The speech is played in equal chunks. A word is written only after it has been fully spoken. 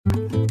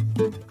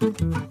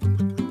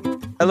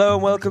Hello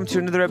and welcome to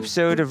another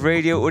episode of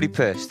Radio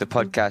Oedipus, the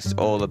podcast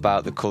all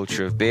about the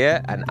culture of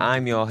beer, and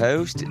I'm your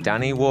host,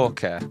 Danny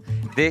Walker.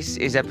 This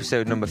is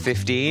episode number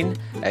 15.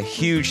 A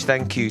huge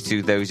thank you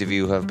to those of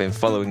you who have been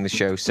following the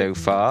show so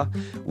far.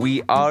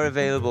 We are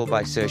available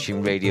by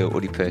searching Radio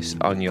Oedipus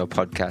on your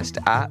podcast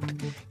app.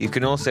 You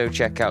can also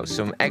check out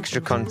some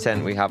extra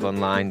content we have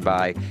online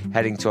by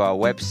heading to our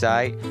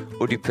website,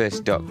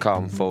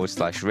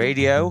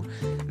 oedipus.com/radio.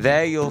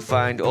 There you'll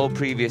find all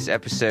previous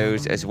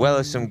episodes as well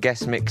as some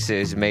guest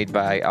mixes made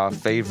by our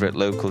favourite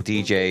local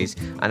DJs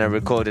and are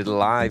recorded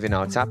live in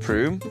our tap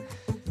room.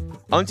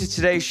 On to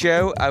today's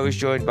show, I was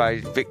joined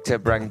by Victor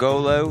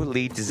Brangolo,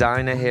 lead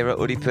designer here at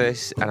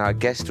Oedipus, and our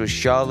guest was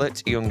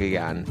Charlotte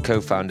Jungerjan,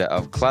 co-founder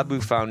of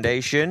Klabu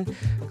Foundation.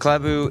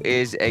 Klabu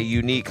is a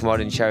unique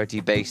modern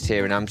charity based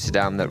here in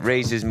Amsterdam that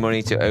raises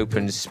money to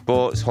open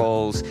sports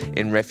halls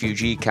in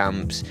refugee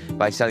camps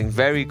by selling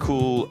very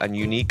cool and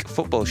unique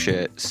football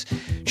shirts.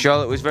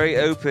 Charlotte was very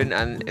open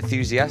and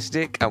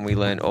enthusiastic, and we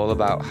learned all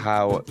about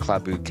how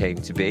Klabu came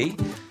to be.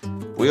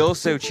 We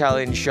also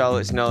challenged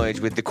Charlotte's knowledge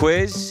with the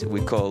quiz.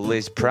 We call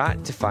Liz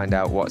Pratt to find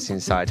out what's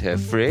inside her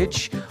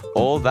fridge.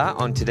 All that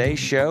on today's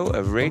show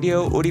of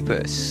Radio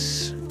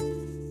Oedipus.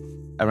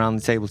 Around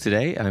the table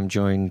today, I'm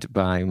joined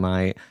by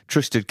my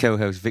trusted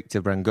co-host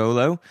Victor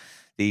Brangolo,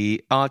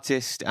 the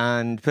artist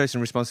and person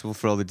responsible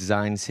for all the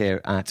designs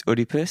here at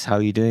Oedipus. How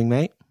are you doing,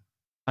 mate?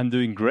 I'm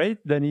doing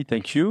great, Danny.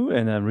 Thank you.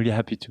 And I'm really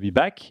happy to be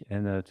back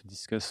and to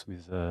discuss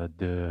with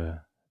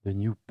the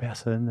new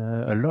person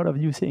a lot of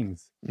new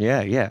things.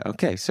 Yeah.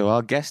 Okay, so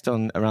our guest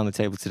on around the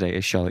table today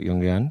is Charlotte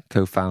Jungerjan,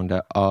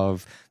 co-founder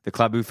of the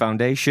Klabu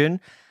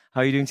Foundation.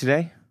 How are you doing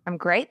today? I'm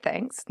great,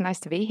 thanks. Nice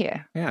to be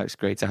here. Yeah, it's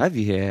great to have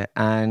you here.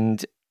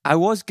 And I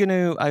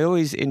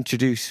always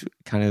introduce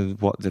kind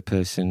of what the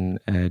person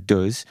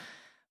does,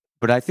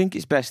 but I think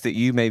it's best that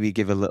you maybe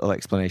give a little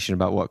explanation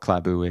about what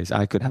Klabu is.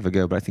 I could have a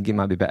go, but I think it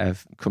might be better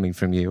coming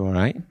from you, all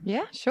right?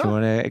 Yeah, sure. Do you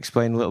want to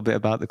explain a little bit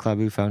about the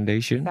Klabu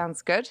Foundation?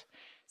 Sounds good.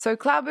 So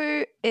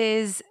Klabu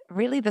is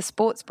really the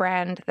sports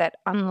brand that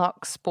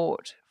unlocks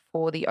sport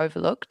for the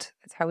overlooked.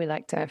 That's how we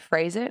like to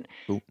phrase it.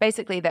 Cool.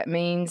 Basically, that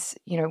means,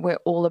 we're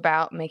all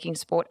about making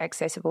sport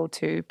accessible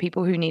to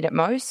people who need it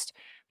most,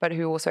 but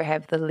who also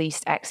have the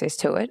least access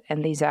to it.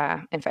 And these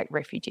are, in fact,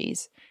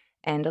 refugees.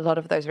 And a lot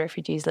of those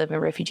refugees live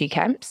in refugee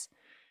camps.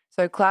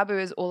 So Klabu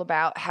is all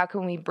about how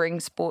can we bring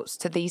sports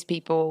to these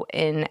people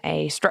in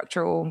a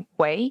structural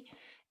way.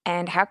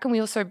 And how can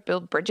we also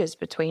build bridges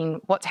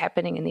between what's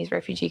happening in these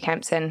refugee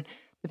camps and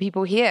the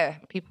people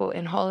here, people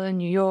in Holland,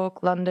 New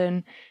York,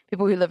 London,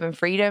 people who live in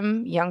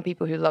freedom, young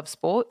people who love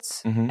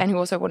sports and who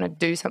also want to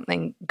do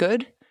something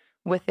good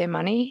with their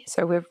money.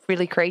 So we've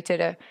really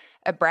created a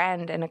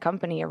brand and a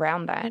company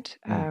around that.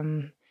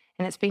 And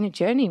it's been a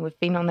journey. We've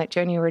been on that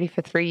journey already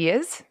for 3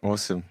 years.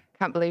 Awesome.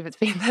 Can't believe it's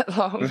been that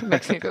long. It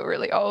makes me feel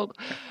really old.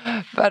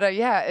 But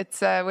it's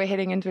we're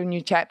heading into a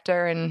new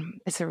chapter and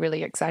it's a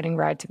really exciting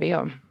ride to be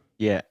on.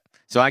 Yeah.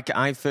 So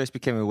I first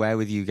became aware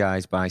with you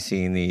guys by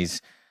seeing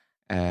these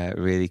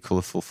really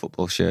colourful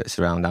football shirts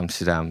around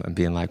Amsterdam and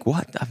being like,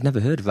 what? I've never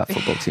heard of that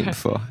football team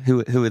before.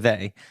 Who are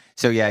they?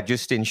 So yeah,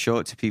 just in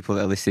short to people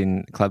that are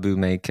listening, Klabu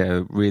make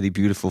really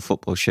beautiful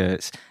football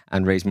shirts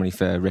and raise money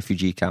for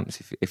refugee camps,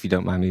 if you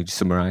don't mind me just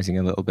summarising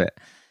a little bit.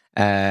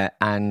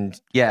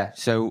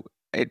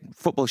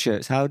 Football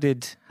shirts, how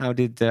did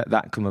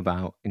that come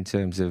about in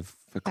terms of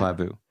for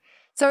Klabu?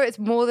 So it's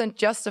more than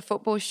just a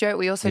football shirt.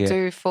 We also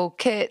do full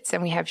kits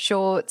and we have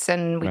shorts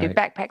and we do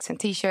backpacks and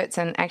T-shirts.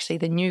 And actually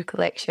the new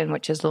collection,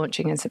 which is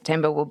launching in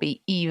September, will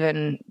be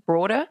even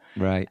broader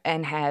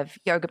and have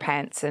yoga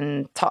pants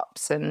and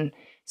tops and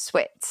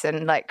sweats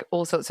and like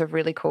all sorts of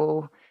really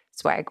cool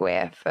swag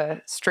wear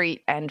for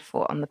street and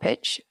for on the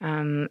pitch.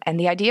 And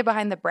the idea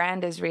behind the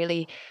brand is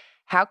really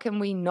how can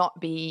we not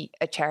be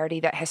a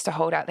charity that has to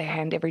hold out their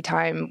hand every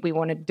time we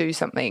want to do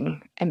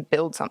something and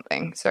build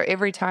something? So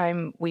every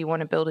time we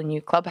want to build a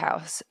new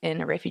clubhouse in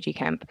a refugee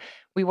camp,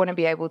 we want to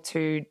be able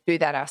to do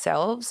that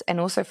ourselves and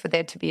also for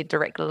there to be a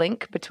direct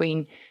link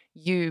between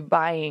you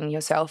buying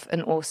yourself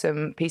an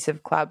awesome piece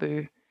of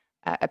Klabu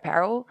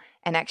apparel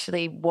and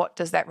actually what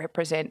does that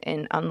represent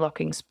in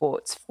unlocking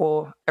sports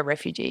for a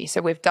refugee.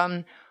 So we've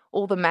done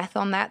all the math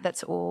on that.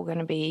 That's all going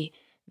to be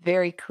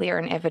very clear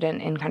and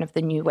evident in kind of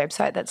the new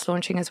website that's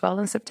launching as well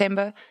in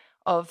September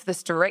of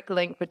this direct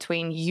link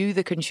between you,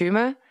 the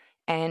consumer,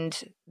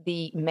 and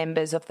the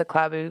members of the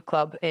Klabu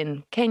Club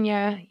in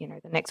Kenya.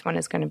 The next one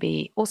is going to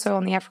be also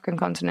on the African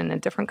continent in a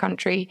different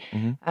country.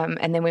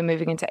 And then we're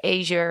moving into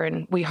Asia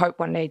and we hope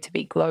one day to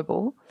be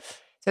global.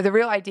 So the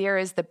real idea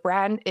is the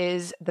brand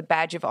is the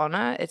badge of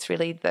honor. It's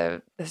really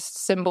the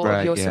symbol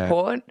of your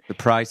support. The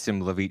pride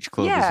symbol of each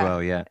club as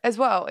well, As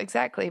well,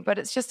 exactly. But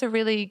it's just a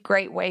really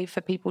great way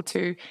for people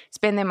to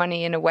spend their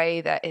money in a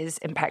way that is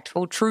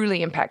impactful,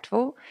 truly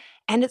impactful.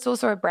 And it's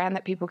also a brand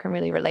that people can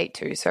really relate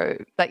to. So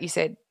like you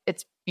said,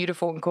 it's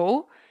beautiful and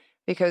cool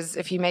because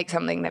if you make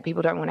something that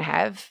people don't want to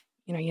have,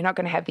 you're not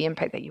going to have the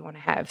impact that you want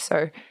to have.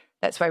 So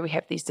that's why we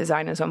have these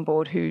designers on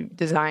board who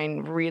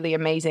design really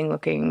amazing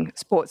looking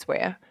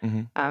sportswear.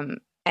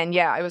 And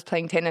yeah, I was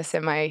playing tennis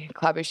in my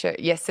Clubber shirt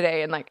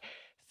yesterday, and like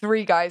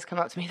 3 guys come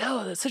up to me,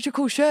 oh, that's such a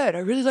cool shirt. I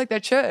really like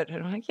that shirt.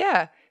 And I'm like,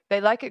 yeah, they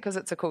like it because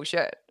it's a cool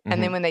shirt. Mm-hmm.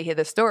 And then when they hear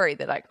the story,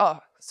 they're like, oh,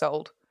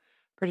 sold.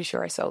 Pretty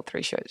sure I sold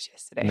 3 shirts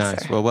yesterday.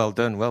 Nice. So. Well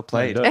done. Well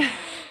played. Well done.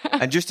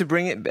 And just to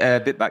bring it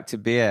a bit back to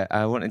beer,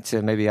 I wanted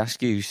to maybe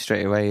ask you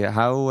straight away,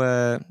 how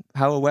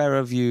aware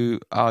are you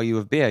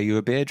of beer? Are you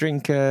a beer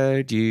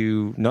drinker? Do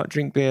you not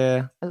drink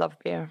beer? I love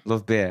beer.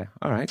 Love beer.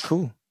 All right,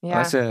 cool.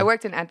 Yeah, I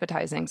worked in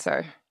advertising,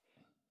 so...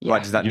 Yeah. Why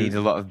does that need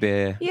a lot of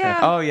beer? Yeah.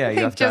 Oh, yeah,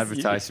 you have to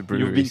advertise to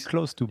breweries. You've been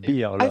close to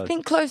beer a lot. I've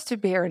been close to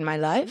beer in my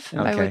life,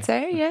 I would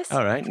say, yes.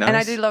 All right, nice. And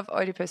I do love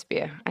Oedipus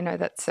beer. I know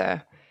that's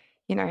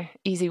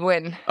easy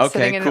win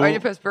sitting in cool. an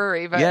Oedipus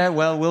brewery. But... Yeah,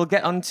 well, we'll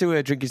get on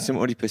to drinking some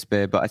Oedipus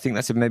beer, but I think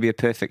that's maybe a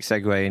perfect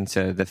segue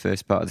into the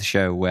first part of the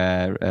show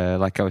where,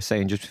 like I was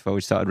saying just before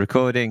we started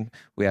recording,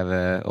 we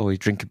have always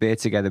drink a beer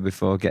together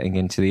before getting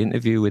into the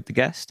interview with the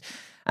guest.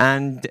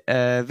 And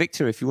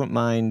Victor, if you wouldn't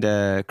mind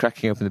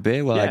cracking open the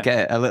beer while I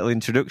get a little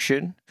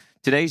introduction.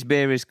 Today's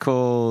beer is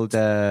called...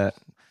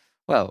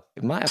 well,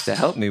 it might have to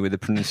help me with the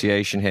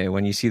pronunciation here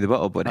when you see the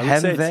bottle, but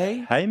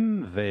Heimwee.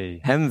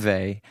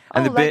 Heimwee.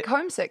 And like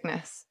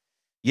homesickness.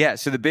 Yeah,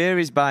 so the beer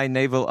is by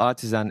Navel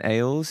Artisan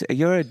Ales.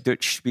 You're a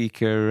Dutch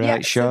speaker,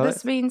 right, Charlotte? So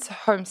this means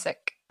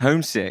homesick.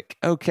 Homesick.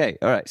 Okay,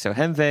 all right. So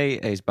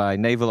Heimwee is by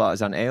Navel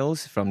Artisan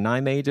Ales from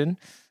Nijmegen,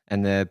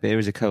 and the beer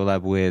is a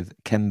collab with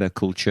Kemba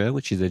Culture,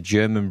 which is a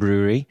German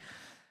brewery.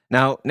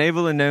 Now,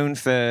 Navel are known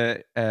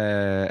for,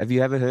 have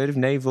you ever heard of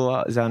Navel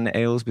Artisan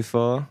Ales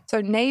before?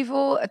 So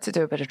Navel, to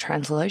do a bit of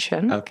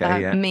translation,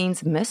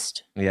 means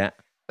mist. Yeah.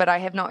 But I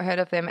have not heard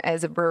of them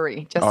as a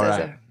brewery, just all as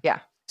right.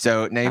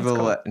 So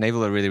Navel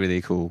are really,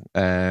 really cool.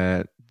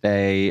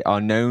 They are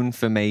known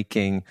for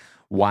making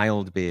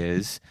wild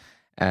beers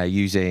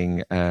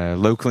using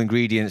local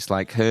ingredients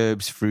like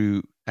herbs,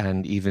 fruit,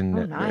 and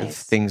even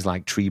things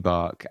like tree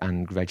bark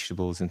and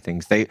vegetables and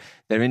things. They're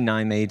in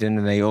Nijmegen,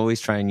 and they always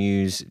try and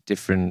use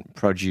different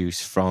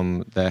produce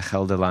from the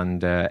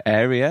Gelderland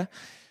area.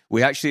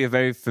 We actually are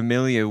very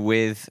familiar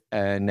with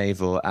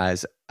Navel,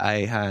 as I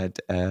had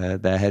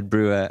their head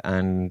brewer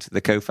and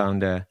the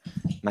co-founder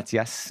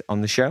Matthias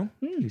on the show.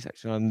 He's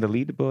actually on the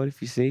leaderboard,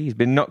 if you see. He's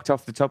been knocked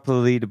off the top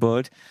of the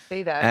leaderboard.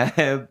 See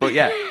that. But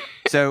yeah,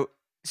 so...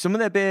 Some of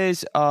their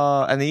beers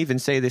are, and they even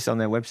say this on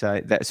their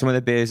website, that some of their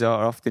beers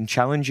are often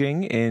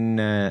challenging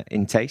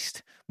in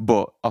taste,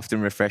 but often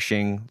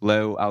refreshing,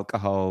 low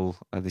alcohol.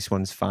 This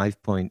one's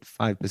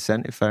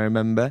 5.5%, if I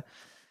remember.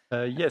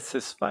 Yes,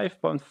 it's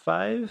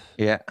 5.5.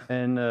 Yeah.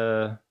 And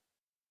I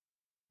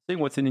think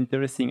what's an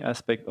interesting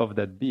aspect of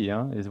that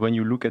beer is when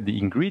you look at the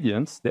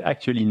ingredients, they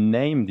actually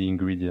name the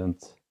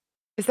ingredients.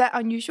 Is that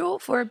unusual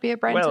for a beer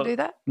brand to do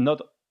that?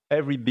 Not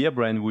every beer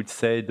brand would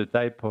say the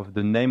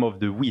name of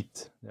the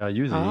wheat they are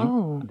using.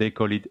 Oh. They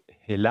call it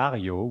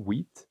Helario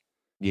wheat.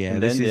 Yeah,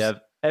 and then they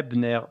have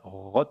Ebner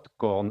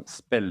Rotkorn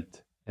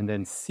Spelt, and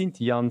then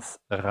Sint Jans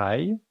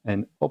Rye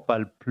and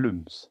Opal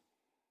Plums.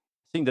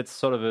 I think that's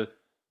sort of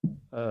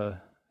a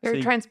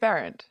very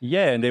transparent.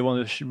 Yeah, and they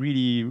want to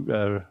really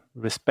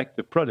respect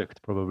the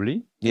product,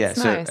 probably. Yeah,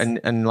 that's so nice.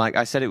 and like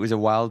I said, it was a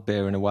wild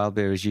beer, and a wild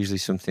beer is usually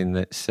something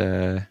that's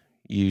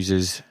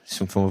uses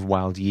some form of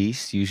wild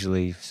yeast,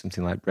 usually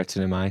something like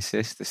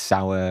Brettanomyces, the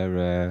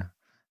sour,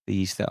 the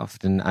yeast that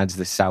often adds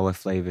the sour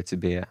flavor to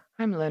beer.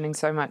 I'm learning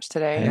so much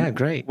today. Yeah,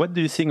 great. What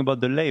do you think about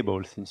the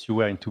label, since you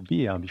were into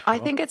beer before? I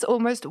think it's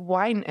almost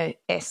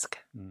wine-esque.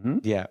 Mm-hmm.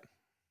 Yeah.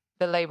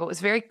 The label is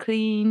very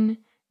clean,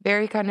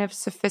 very kind of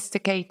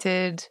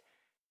sophisticated.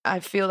 I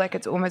feel like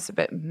it's almost a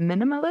bit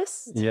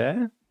minimalist.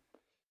 Yeah.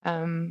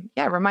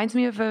 It reminds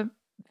me of a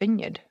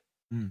vineyard.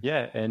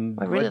 Yeah, and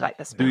I really like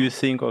this. Do you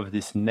think of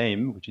this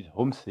name, which is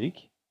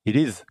Homesick? It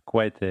is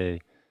quite a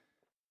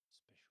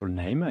special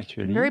name,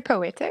 actually. Very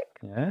poetic.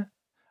 Yeah.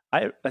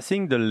 I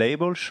think the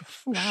label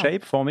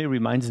shape for me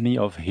reminds me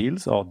of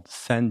hills or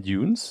sand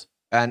dunes.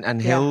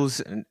 And hills,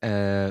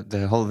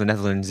 the whole of the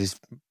Netherlands is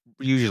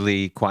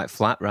usually quite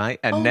flat, right?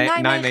 And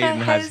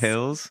Nijmegen has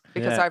hills.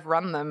 Because I've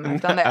run them.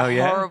 I've done that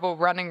horrible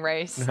running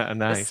race.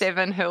 Nice. The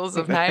 7 hills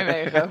of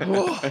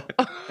Nijmegen.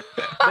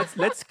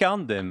 Let's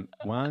count them.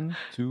 1,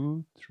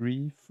 2,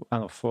 3,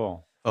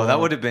 4. Oh, that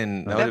would have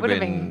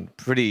been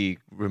pretty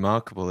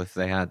remarkable if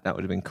they had. That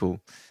would have been cool.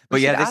 But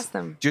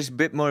just a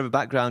bit more of a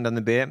background on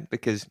the beer,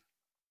 because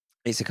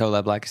it's a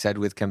collab, like I said,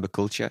 with Kemba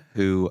Culture,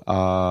 who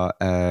are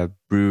a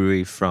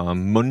brewery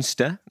from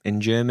Munster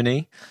in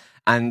Germany.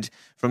 And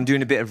from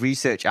doing a bit of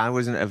research, I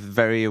wasn't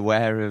very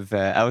aware of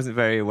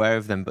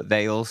them, but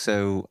they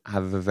also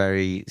have a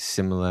very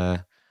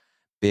similar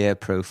beer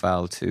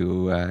profile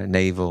to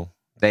Navel.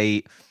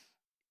 They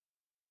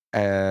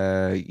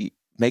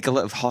make a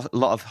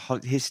lot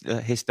of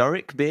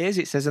historic beers.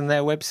 It says on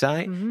their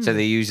website, so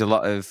they use a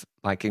lot of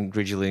like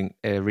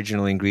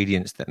original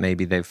ingredients that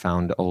maybe they've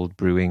found old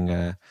brewing.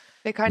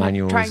 They're kind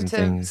of trying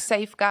to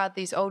safeguard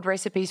these old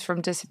recipes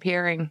from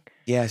disappearing.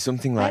 Yeah,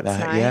 something like that.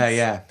 Nice.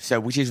 Yeah. So,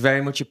 which is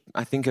very much,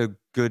 I think, a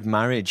good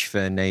marriage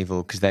for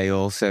Navel, because they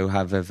also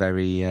have a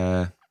very,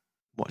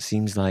 what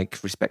seems like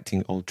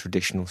respecting old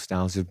traditional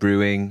styles of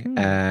brewing,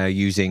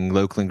 using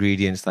local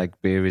ingredients.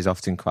 Like beer is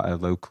often quite a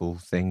local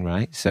thing,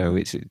 right? So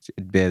it's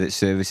beer that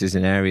services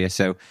an area.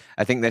 So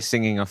I think they're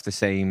singing off the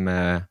same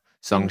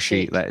song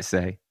sheet, let's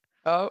say.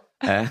 Oh,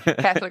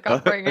 Catholic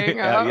upbringing.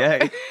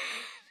 Yeah.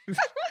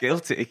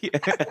 Guilty.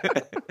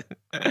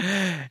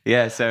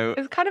 Yeah, so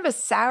it's kind of a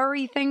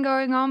soury thing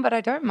going on, but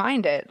I don't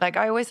mind it. Like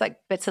I always like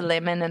bitter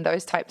lemon and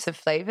those types of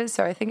flavors,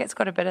 so I think it's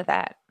got a bit of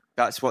that.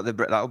 That's what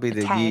that'll be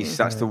the yeast.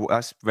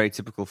 That's very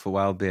typical for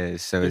wild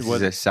beers. So it's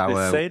a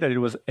sour. They say that it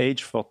was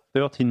aged for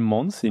 13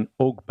 months in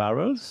oak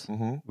barrels,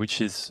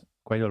 which is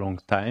quite a long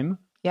time.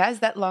 Yeah, is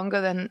that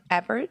longer than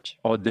average?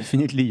 Oh,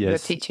 definitely yes. You're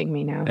teaching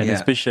me now. And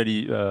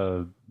especially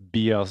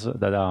beers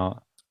that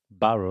are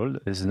barreled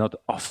is not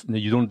often.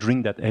 You don't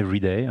drink that every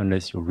day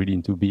unless you're really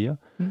into beer.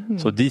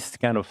 So this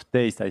kind of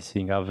taste, I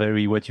think, are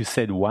very what you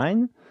said,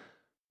 wine.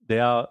 They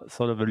are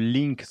sort of a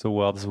link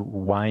towards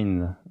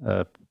wine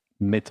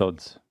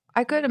methods.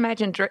 I could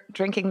imagine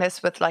drinking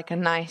this with like a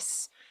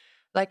nice,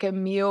 like a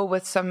meal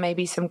with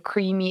maybe some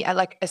creamy,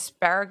 like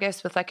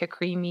asparagus with like a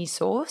creamy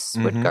sauce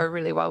would go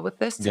really well with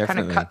this to kind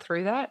of cut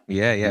through that.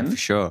 Yeah, for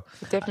sure.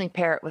 Definitely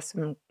pair it with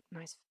some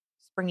nice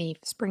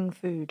spring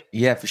food.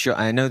 Yeah, for sure.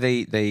 I know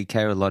they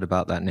care a lot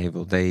about that,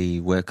 Naval. They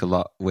work a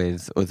lot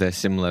with other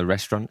similar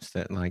restaurants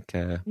that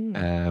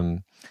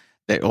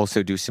they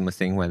also do a similar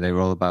thing where they're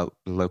all about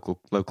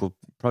local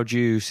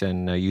produce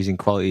and using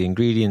quality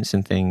ingredients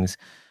and things.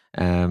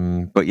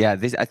 But yeah,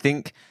 I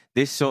think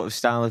this sort of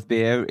style of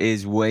beer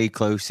is way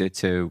closer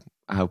to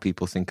how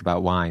people think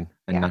about wine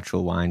and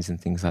natural wines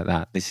and things like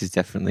that. This is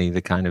definitely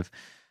that kind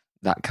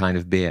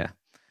of beer.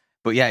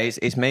 But yeah,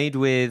 it's made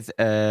with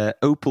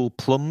opal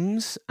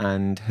plums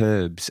and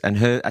herbs.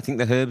 And I think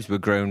the herbs were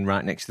grown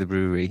right next to the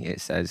brewery, it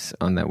says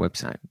on their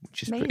website,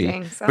 which is pretty like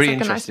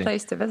interesting. A nice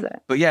place to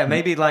visit. But yeah,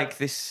 maybe like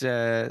this,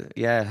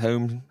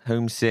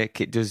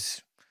 homesick. It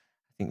does,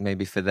 I think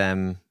maybe for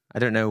them, I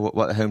don't know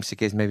what the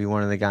homesick is. Maybe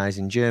one of the guys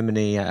in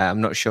Germany.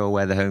 I'm not sure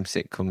where the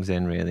homesick comes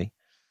in, really.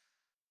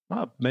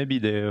 Maybe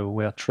they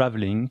were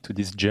traveling to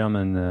this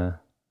German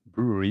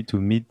brewery to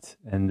meet,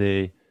 and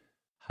they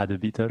had a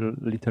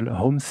little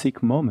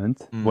homesick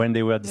moment when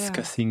they were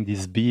discussing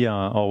this beer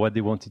or what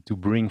they wanted to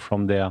bring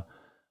from their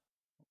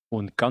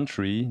own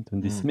country to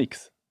this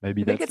mix.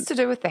 Maybe I think it's to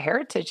do with the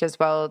heritage as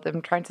well.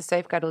 Them trying to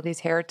safeguard all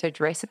these heritage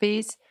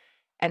recipes,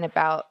 and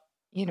about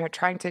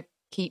trying to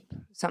keep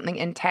something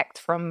intact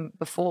from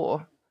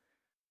before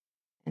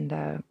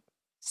and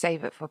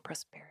save it for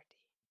prosperity.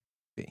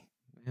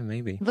 Yeah,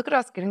 maybe. Look at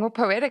us getting all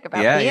poetic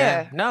about beer.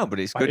 Yeah. No, but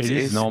it's good. It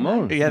is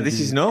normal. Yeah,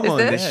 this is normal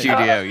in this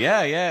studio.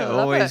 Yeah.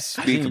 Always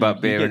speak about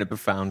beer in a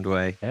profound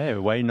way. Yeah,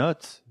 why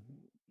not?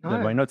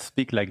 Why not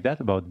speak like that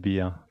about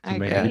beer? To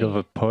make a bit of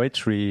a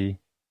poetry,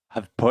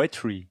 have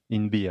poetry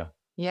in beer.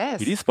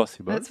 Yes. It is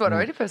possible. That's what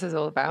Oedipus is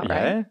all about,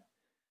 right?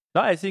 No,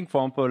 I think,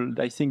 for example,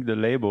 the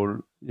label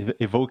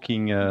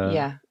evoking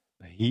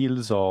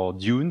hills or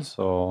dunes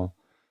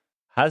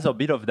has a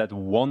bit of that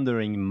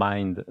wandering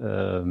mind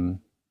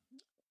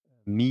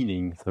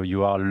meaning. So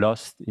you are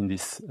lost in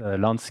this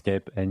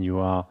landscape and you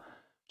are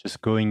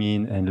just going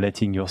in and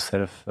letting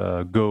yourself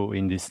go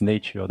in this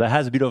nature. That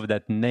has a bit of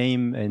that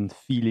name and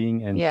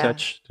feeling and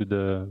touch to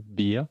the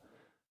beer.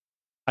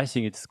 I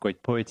think it's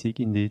quite poetic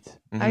indeed.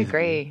 I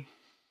agree.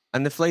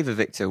 And the flavor,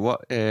 Victor,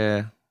 what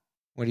do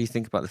you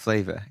think about the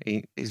flavor?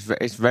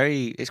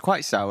 It's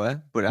quite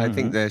sour, but I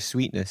think the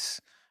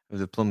sweetness of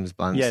the plums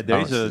balance. Yeah, there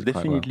is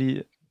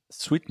definitely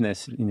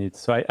sweetness in it.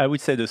 So I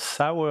would say the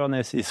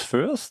sourness is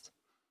first,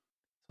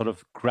 sort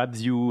of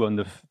grabs you on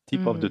the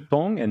tip of the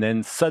tongue, and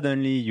then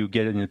suddenly you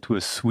get into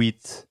a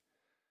sweet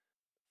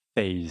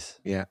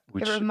phase. Yeah.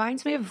 It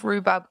reminds me of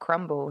rhubarb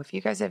crumble. If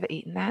you guys ever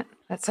eaten that,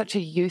 that's such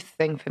a youth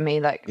thing for me.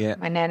 Like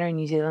my nana in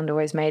New Zealand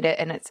always made it,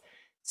 and it's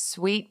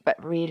sweet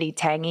but really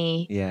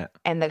tangy. Yeah.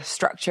 And the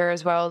structure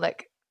as well.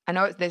 Like I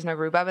know there's no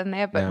rhubarb in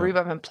there, but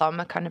rhubarb and plum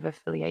are kind of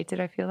affiliated,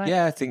 I feel like.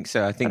 Yeah, I think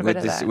so. I think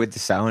with the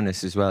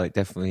sourness as well, it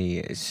definitely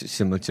is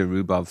similar to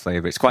rhubarb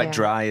flavour. It's quite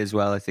dry as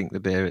well. I think the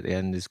beer at the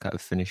end is kind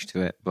of finished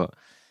to it, but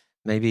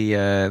maybe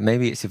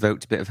it's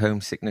evoked a bit of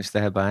homesickness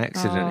there by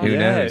accident. Who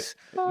knows?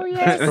 Oh,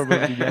 yes.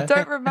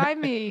 Don't remind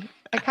me.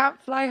 I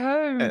can't fly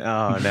home.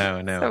 Oh,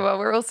 no. So, well,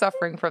 we're all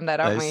suffering from that,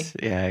 aren't we?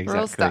 Yeah, exactly. We're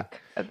all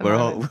stuck at the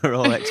moment. We're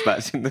all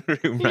expats in the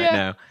room right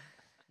now.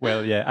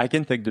 Well, yeah, I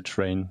can take the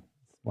train.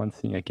 One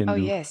thing I can do. Oh,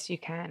 yes, you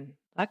can.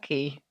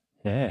 Lucky.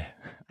 Yeah.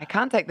 I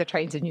can't take the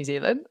train to New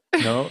Zealand.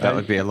 No. That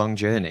would be a long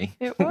journey.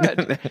 It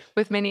would,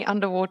 with many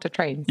underwater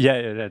trains.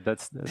 Yeah,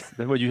 that's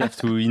what you have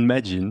to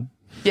imagine.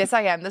 Yes,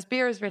 I am. This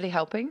beer is really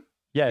helping.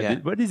 Yeah.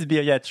 But this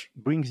beer, it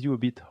brings you a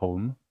bit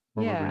home,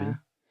 probably. Yeah.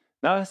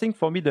 Now, I think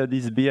for me that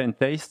this beer and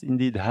taste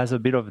indeed has a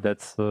bit of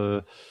that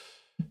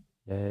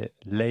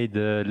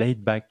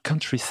laid back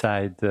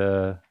countryside,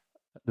 the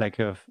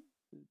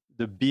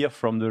beer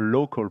from the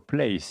local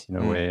place in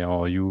a way,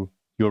 or you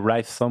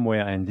arrive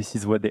somewhere and this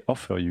is what they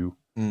offer you.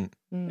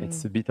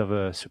 It's a bit of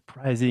a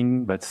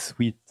surprising but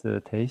sweet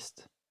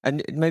taste.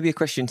 And maybe a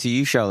question to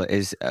you, Charlotte,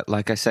 is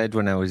like I said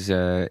when I was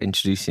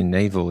introducing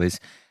Naval, is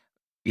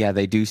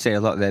they do say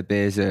a lot of their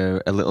beers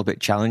are a little bit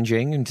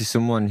challenging. And to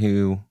someone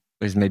who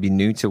is maybe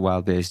new to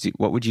wild beers,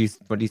 what do you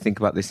think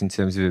about this in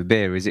terms of a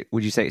beer?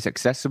 Would you say it's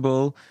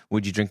accessible?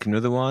 Would you drink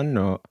another one?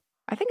 Or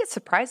I think it's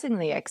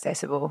surprisingly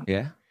accessible.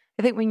 Yeah.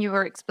 I think when you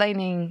were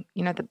explaining,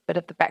 the bit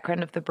of the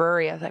background of the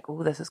brewery, I was like,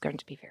 oh, this is going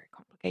to be very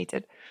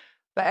complicated.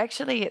 But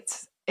actually,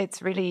 it's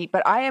really.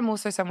 But I am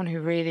also someone who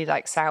really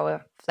likes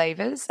sour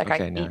flavors. Like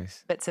I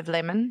eat bits of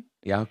lemon.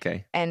 Yeah.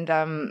 Okay. And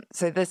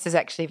so this is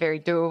actually very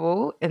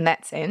doable in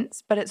that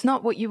sense. But it's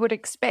not what you would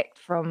expect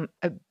from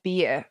a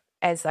beer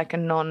as like a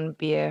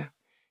non-beer,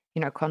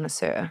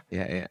 connoisseur.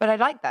 Yeah. But I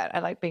like that. I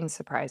like being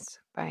surprised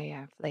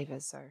by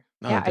flavors. So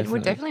I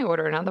would definitely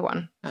order another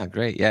one. Oh,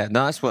 great. Yeah.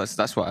 No, that's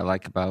what I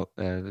like about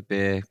the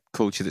beer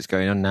culture that's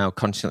going on now,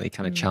 constantly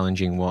kind of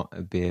challenging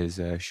what beers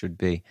should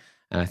be.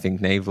 And I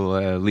think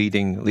Navel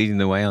leading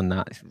the way on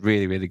that. It's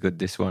really, really good,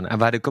 this one.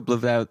 I've had a couple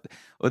of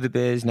other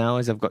beers now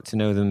as I've got to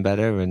know them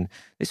better, and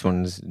this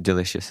one's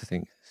delicious, I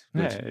think.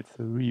 It's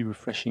a really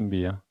refreshing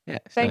beer. Yeah,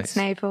 thanks,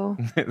 nice. Navel.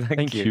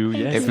 Thank you.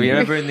 Yes. If you're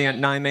ever in the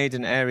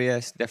Nijmegen area,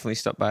 definitely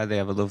stop by. They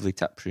have a lovely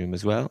tap room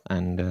as well.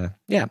 And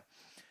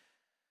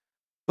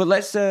But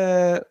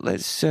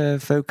let's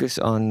focus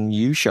on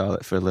you,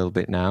 Charlotte, for a little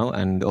bit now,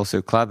 and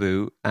also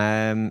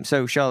Klæbu.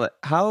 So, Charlotte,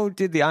 how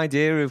did the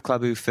idea of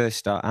Klæbu first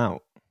start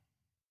out?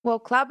 Well,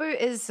 Klæbu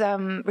is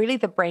really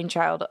the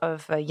brainchild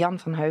of Jan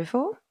van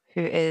Heuvel,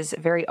 who is a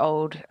very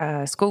old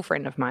school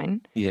friend of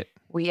mine. Yeah.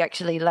 We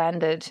actually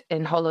landed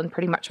in Holland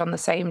pretty much on the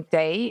same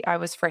day. I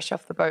was fresh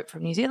off the boat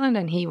from New Zealand,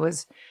 and he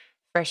was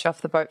fresh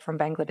off the boat from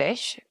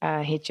Bangladesh.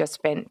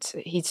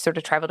 He'd sort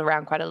of traveled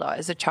around quite a lot.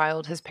 As a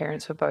child, his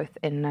parents were both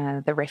in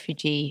the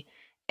refugee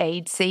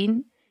aid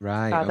scene.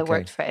 Right. Father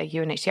worked for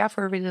UNHCR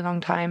for a really long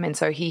time, and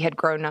so he had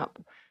grown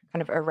up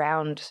kind of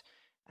around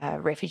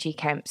refugee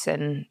camps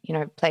and,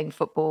 playing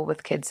football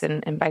with kids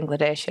in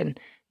Bangladesh and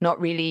not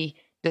really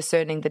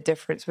discerning the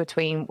difference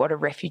between what a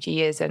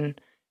refugee is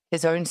and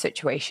his own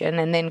situation.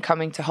 And then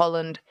coming to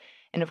Holland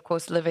and, of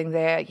course, living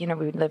there,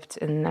 we lived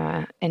in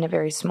a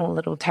very small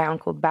little town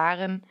called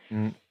Baren.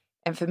 Mm.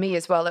 And for me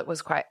as well, it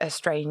was quite a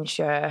strange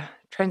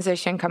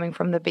transition coming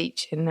from the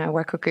beach in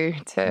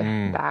Wakaku to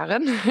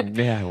Baren.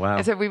 Yeah, wow.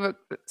 And so we were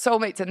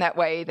soulmates in that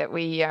way that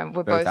we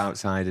were both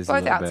outsiders.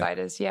 Both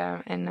outsiders,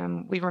 yeah.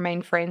 And we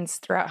remained friends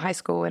throughout high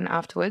school and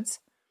afterwards.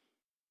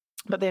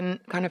 But then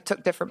kind of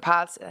took different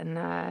paths,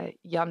 and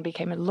Jan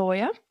became a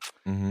lawyer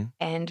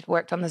and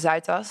worked on the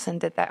Zuidas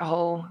and did that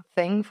whole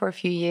thing for a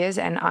few years.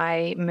 And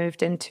I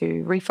moved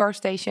into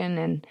reforestation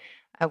and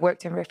I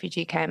worked in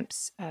refugee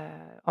camps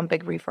on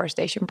big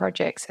reforestation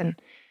projects. And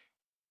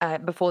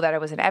before that, I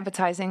was in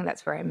advertising.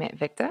 That's where I met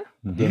Victor.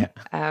 Mm-hmm.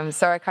 Yeah.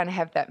 So I kind of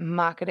have that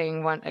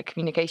marketing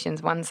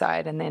communications one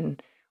side, and then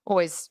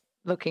always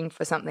looking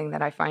for something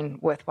that I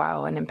find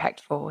worthwhile and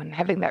impactful, and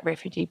having that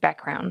refugee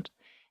background.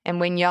 And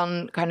when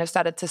Jan kind of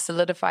started to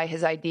solidify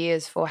his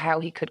ideas for how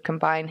he could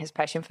combine his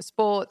passion for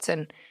sports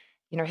and,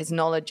 his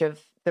knowledge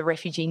of the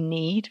refugee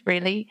need,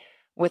 really,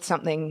 with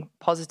something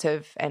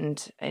positive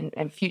and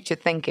future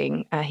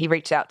thinking, he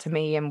reached out to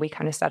me, and we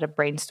kind of started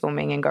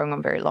brainstorming and going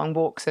on very long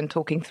walks and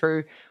talking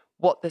through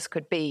what this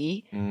could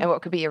be and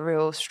what could be a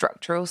real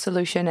structural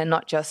solution, and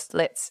not just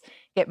let's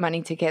get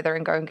money together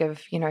and go and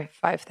give,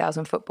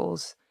 5,000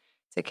 footballs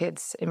to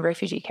kids in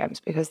refugee camps,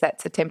 because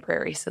that's a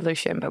temporary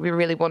solution. But we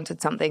really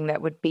wanted something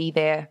that would be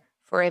there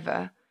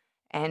forever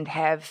and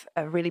have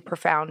a really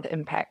profound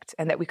impact,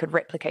 and that we could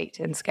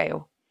replicate and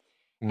scale.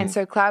 And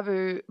so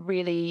Klæbu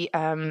really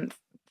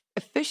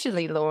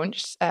officially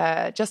launched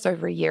just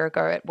over a year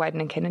ago at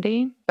Wieden &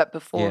 Kennedy. But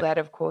before that,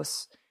 of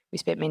course, we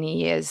spent many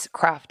years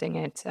crafting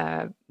it.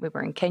 We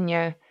were in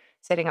Kenya,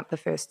 setting up the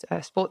first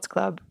sports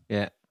club,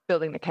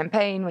 building the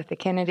campaign with the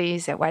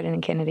Kennedys at Wieden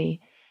 &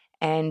 Kennedy,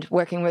 and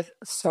working with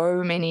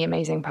so many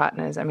amazing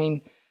partners. I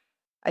mean,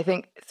 I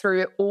think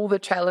through all the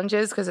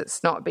challenges, because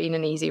it's not been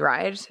an easy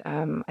ride,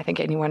 I think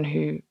anyone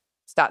who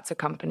starts a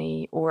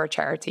company or a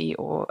charity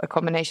or a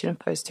combination of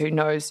those two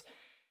knows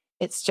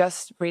it's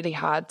just really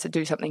hard to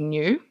do something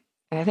new.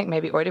 And I think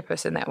maybe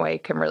Oedipus in that way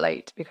can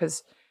relate,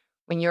 because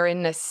when you're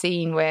in a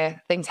scene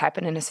where things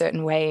happen in a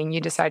certain way and you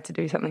decide to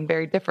do something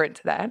very different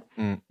to that,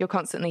 you're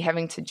constantly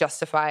having to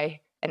justify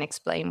and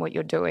explain what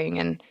you're doing,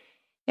 and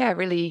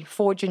really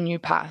forge a new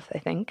path, I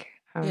think.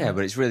 But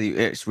it's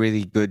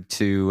really good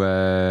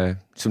to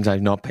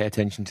sometimes not pay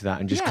attention to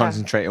that and just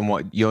concentrate on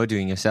what you're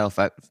doing yourself.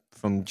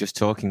 From just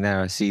talking there,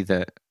 I see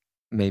that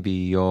maybe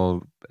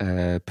your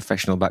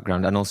professional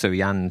background and also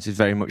Jan's is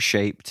very much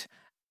shaped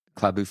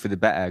Klæbu for the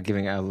better,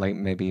 giving it a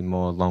maybe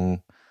more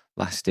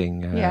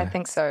long-lasting I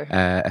think so.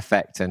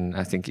 effect, and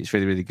I think it's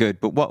really, really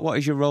good. But what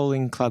is your role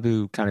in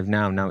Klæbu kind of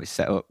now it's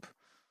set up?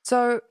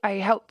 So I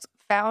helped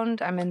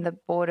found. I'm in the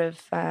board of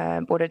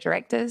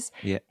directors,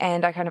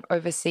 and I kind of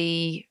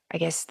oversee, I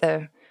guess,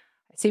 I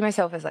see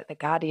myself as like the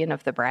guardian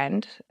of the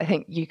brand. I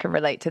think you can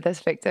relate to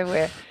this, Victor,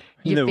 where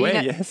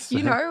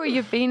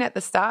you've been at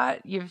the start.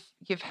 You've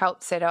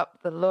helped set up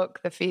the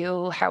look, the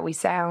feel, how we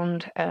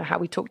sound, how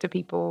we talk to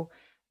people,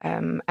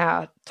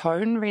 our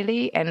tone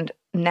really. And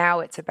now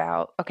it's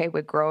about, okay,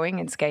 we're growing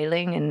and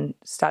scaling and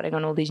starting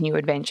on all these new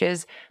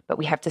adventures, but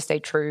we have to stay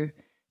true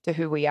to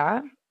who we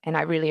are. And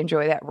I really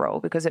enjoy that role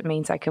because it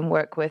means I can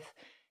work with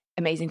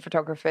amazing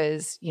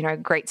photographers,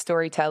 great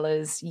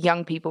storytellers,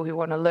 young people who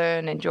want to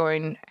learn and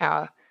join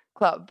our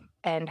club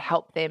and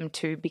help them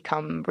to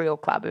become real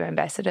Klabu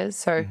ambassadors.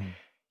 So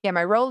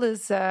my role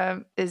is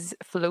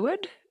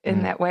fluid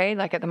in that way.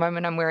 Like at the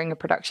moment I'm wearing a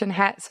production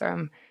hat, so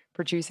I'm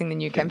producing the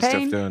new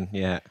campaign. Stuff done,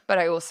 yeah. But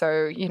I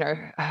also,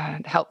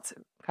 helped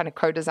kind of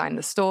co-design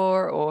the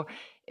store, or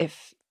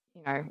if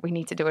we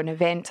need to do an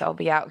event, I'll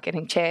be out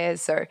getting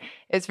chairs. So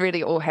it's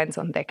really all hands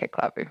on deck at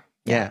Klabu.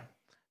 Yeah.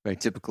 Very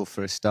typical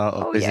for a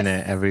startup, isn't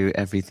it?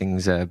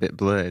 Everything's a bit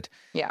blurred.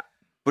 Yeah.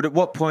 But at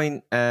what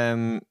point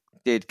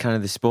did kind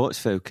of the sports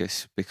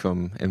focus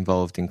become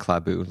involved in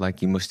Klabu?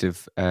 Like you must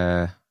have...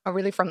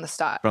 really from the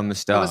start. From the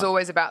start. It was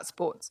always about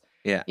sports.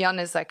 Yeah. Jan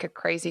is like a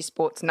crazy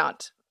sports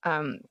nut,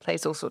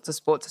 plays all sorts of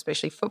sports,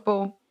 especially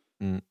football.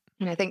 And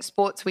I think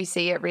sports, we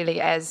see it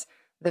really as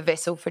the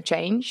vessel for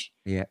change.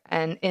 Yeah.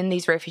 And in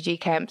these refugee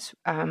camps,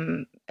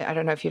 I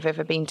don't know if you've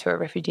ever been to a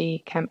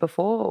refugee camp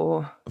before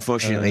or...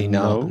 Unfortunately,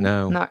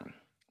 no.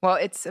 Well,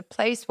 it's a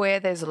place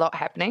where there's a lot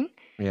happening.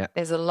 Yeah.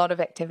 There's a lot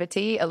of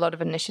activity, a lot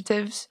of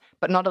initiatives,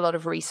 but not a lot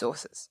of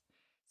resources.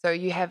 So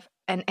you have,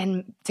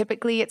 and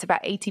typically it's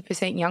about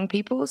 80% young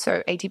people,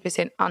 so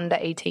 80% under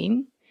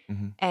 18,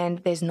 and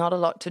there's not a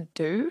lot to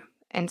do.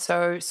 And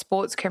so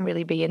sports can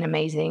really be an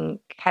amazing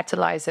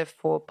catalyzer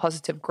for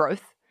positive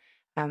growth.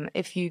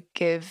 If you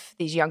give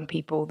these young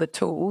people the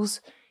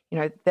tools,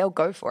 they'll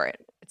go for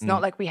it. It's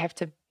not like we have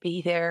to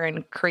be there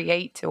and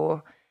create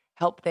or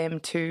help them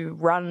to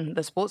run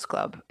the sports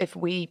club. If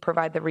we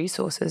provide the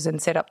resources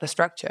and set up the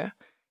structure,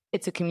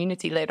 it's a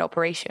community-led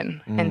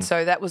operation. And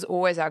so that was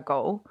always our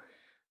goal.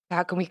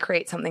 How can we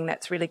create something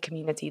that's really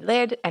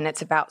community-led and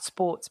it's about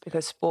sports,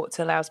 because sports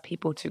allows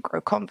people to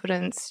grow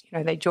confidence.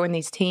 They join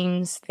these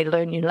teams, they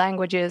learn new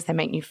languages, they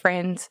make new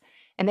friends,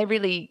 and they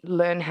really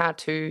learn how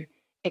to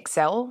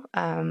excel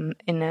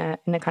in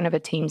a kind of a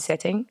team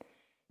setting.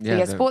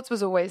 Yeah, sports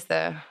was always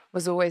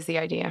the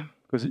idea.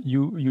 Because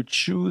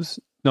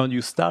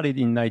you started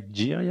in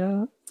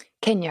Nigeria?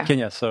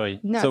 Kenya,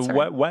 sorry. No, so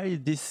sorry. Why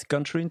this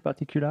country in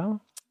particular?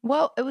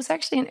 Well, it was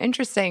actually an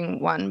interesting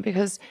one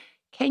because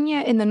Kenya,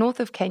 in the north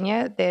of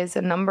Kenya, there's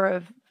a number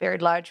of very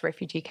large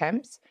refugee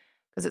camps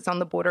because it's on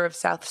the border of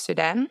South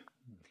Sudan.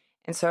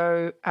 And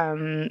so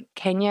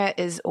Kenya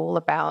is all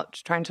about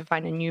trying to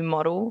find a new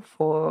model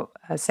for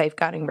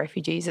safeguarding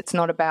refugees. It's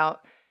not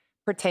about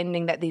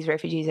pretending that these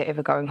refugees are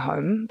ever going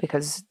home,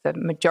 because the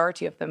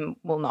majority of them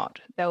will not.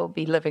 They will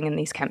be living in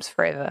these camps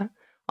forever.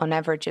 On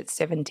average, it's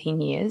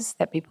 17 years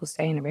that people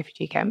stay in a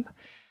refugee camp.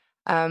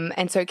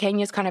 And so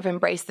Kenya's kind of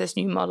embraced this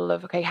new model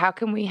of, okay, how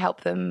can we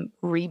help them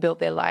rebuild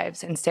their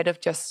lives instead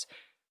of just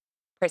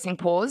pressing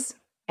pause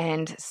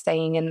and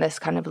staying in this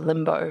kind of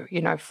limbo,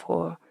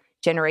 for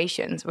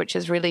generations, which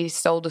is really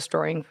soul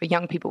destroying for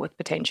young people with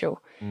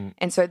potential.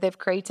 And so they've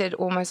created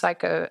almost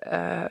like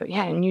a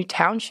new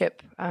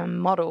township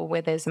model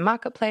where there's a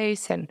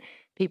marketplace and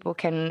people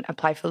can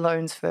apply for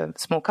loans for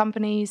small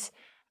companies.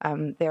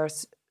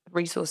 There's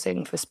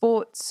resourcing for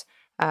sports,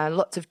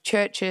 lots of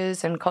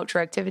churches and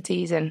cultural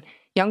activities, and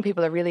young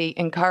people are really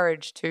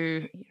encouraged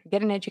to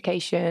get an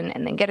education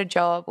and then get a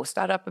job or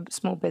start up a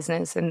small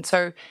business. And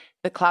so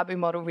the Klabu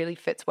model really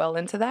fits well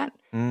into that.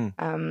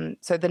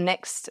 So the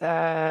next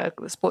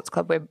sports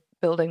club we're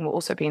building will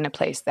also be in a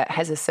place that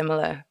has a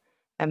similar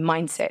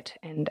mindset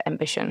and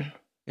ambition.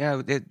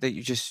 Yeah,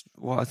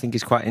 what I think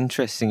is quite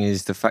interesting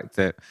is the fact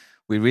that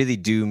we really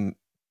do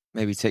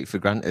maybe take for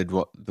granted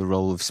what the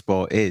role of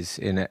sport is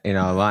in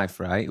our life,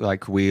 right?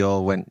 Like we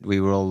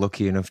were all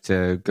lucky enough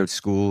to go to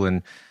school,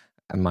 and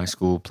my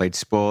school played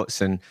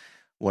sports, and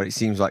what it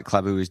seems like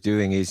Klabu is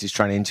doing is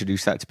trying to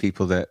introduce that to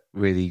people that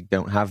really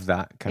don't have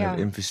that kind of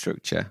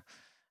infrastructure,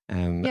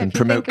 and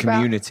promote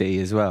community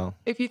as well.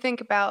 If you think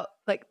about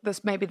like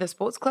this, maybe the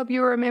sports club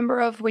you were a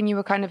member of when you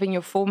were kind of in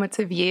your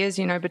formative years,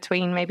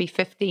 between maybe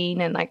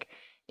 15 and like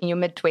in your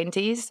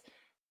mid-20s,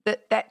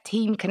 that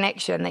team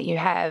connection that you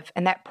have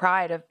and that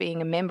pride of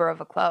being a member of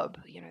a club,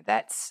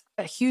 that's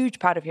a huge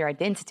part of your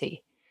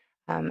identity.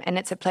 And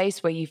it's a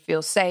place where you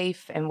feel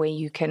safe and where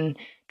you can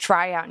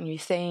try out new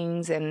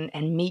things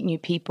and meet new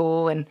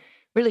people and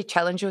really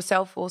challenge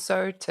yourself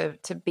also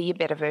to be a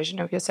better version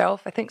of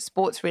yourself. I think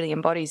sports really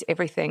embodies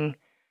everything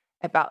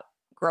about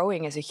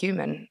growing as a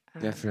human.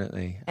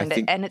 Definitely.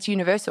 And it's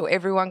universal.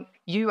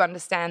 You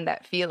understand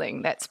that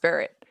feeling, that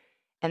spirit.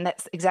 And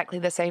that's exactly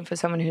the same for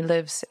someone who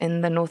lives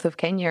in the north of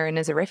Kenya and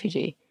is a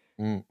refugee.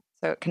 So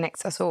it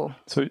connects us all.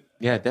 So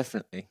yeah,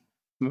 definitely.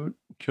 I'm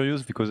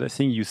curious because I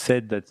think you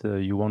said that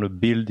you want to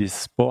build this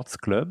sports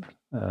club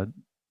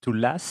to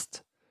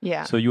last.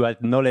 Yeah. So you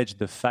acknowledge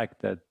the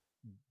fact that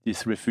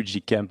this refugee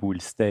camp will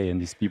stay and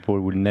these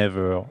people will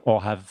never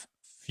or have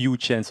few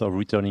chance of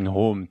returning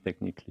home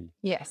technically.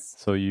 Yes.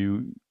 So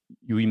you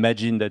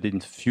imagine that in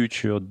the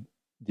future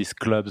these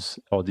clubs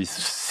or this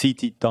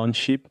city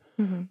township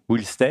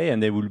will stay,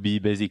 and there will be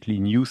basically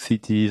new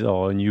cities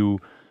or a new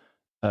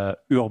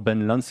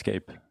urban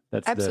landscape.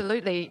 That's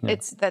absolutely.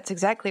 That's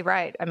exactly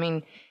right. I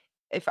mean,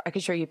 if I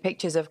could show you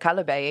pictures of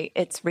Kalabay,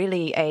 it's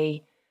really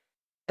a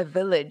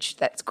village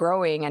that's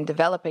growing and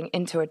developing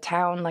into a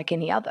town like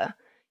any other.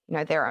 You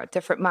know, there are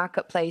different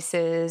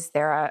marketplaces,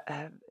 there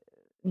are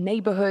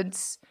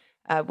neighborhoods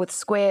with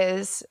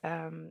squares,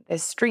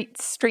 there's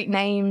street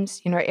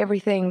names, you know,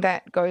 everything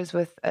that goes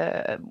with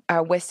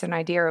our Western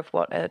idea of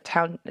what a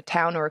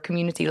town or a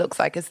community looks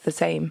like is the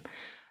same.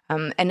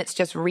 And it's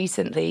just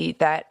recently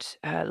that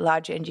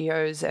large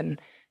NGOs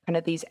and kind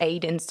of these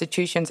aid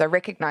institutions are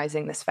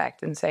recognizing this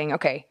fact and saying,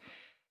 okay,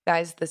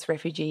 guys, this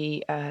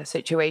refugee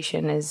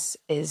situation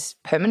is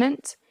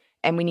permanent,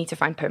 and we need to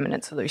find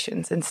permanent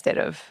solutions instead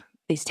of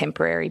these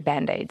temporary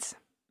Band-Aids.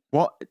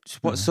 What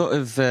sort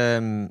of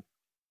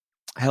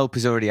help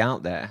is already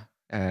out there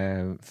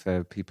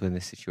for people in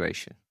this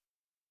situation?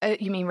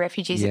 You mean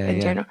refugees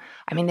in general?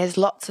 I mean, there's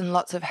lots and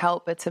lots of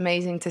help. It's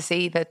amazing to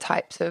see the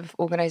types of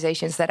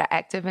organizations that are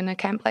active in a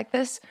camp like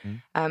this.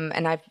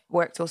 And I've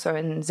worked also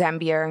in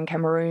Zambia and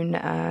Cameroon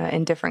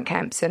in different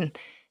camps and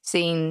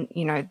seen,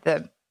 you know,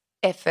 the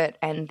effort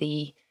and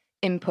the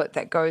input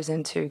that goes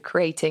into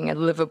creating a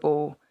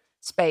livable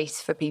space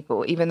for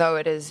people, even though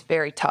it is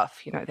very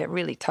tough. You know, they're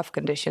really tough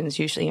conditions,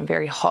 usually in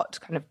very hot,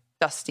 kind of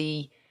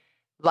dusty,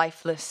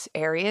 lifeless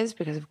areas,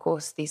 because of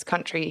course these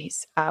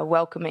countries are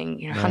welcoming,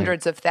 you know,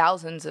 hundreds of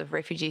thousands of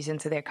refugees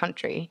into their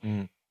country.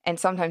 And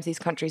sometimes these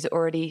countries are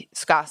already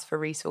scarce for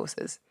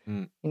resources.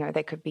 You know,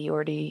 they could be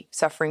already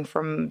suffering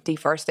from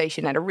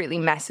deforestation at a really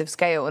massive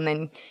scale. And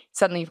then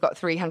suddenly you've got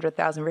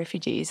 300,000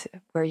 refugees.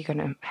 Where are you going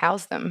to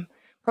house them?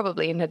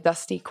 Probably in a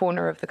dusty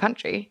corner of the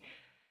country.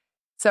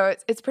 So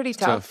it's pretty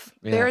tough.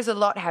 There is a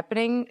lot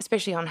happening,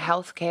 especially on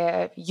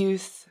healthcare,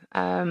 youth,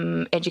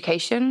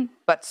 education.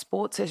 But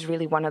sports is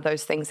really one of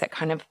those things that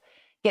kind of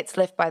gets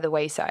left by the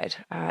wayside.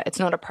 It's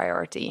not a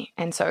priority.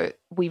 And so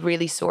we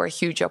really saw a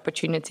huge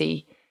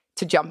opportunity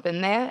to jump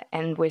in there,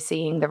 and we're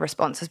seeing the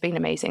response has been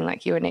amazing.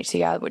 Like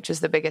UNHCR, which is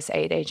the biggest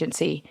aid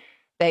agency,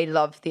 they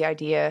love the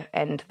idea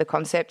and the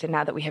concept, and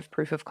now that we have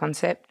proof of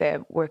concept,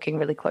 they're working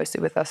really closely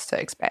with us to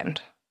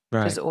expand,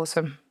 which is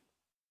awesome.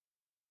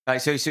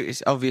 Right, so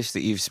it's obvious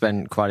that you've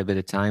spent quite a bit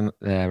of time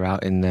there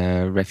out in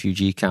the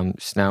refugee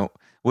camps. Now,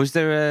 was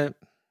there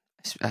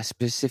a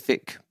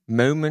specific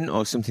moment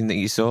or something that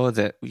you saw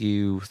that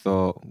you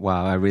thought,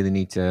 wow, I really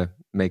need to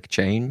make a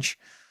change?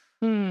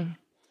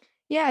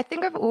 Yeah, I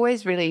think I've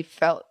always really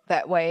felt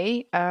that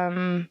way.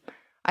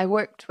 I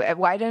worked at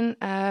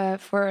Wyden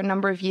for a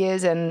number of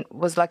years and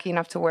was lucky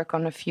enough to work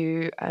on a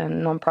few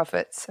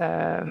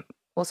nonprofits,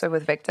 also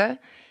with Victor.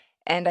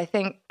 And I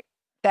think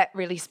that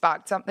really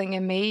sparked something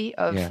in me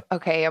of,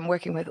 okay, I'm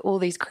working with all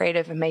these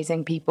creative,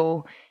 amazing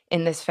people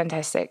in this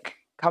fantastic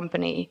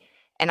company.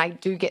 And I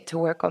do get to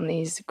work on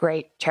these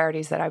great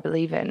charities that I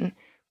believe in.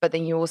 But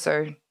then you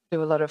also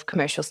do a lot of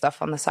commercial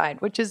stuff on the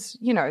side, which is,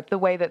 you know, the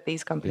way that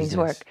these companies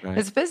work. Right?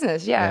 It's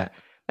business, But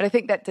I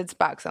think that did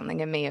spark something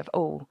in me of,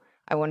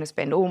 I want to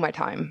spend all my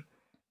time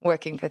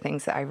working for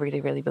things that I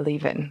really, really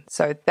believe in.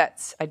 So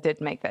I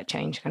did make that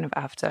change kind of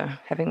after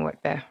having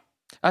worked there.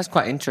 That's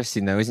quite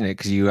interesting though, isn't it?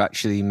 Because you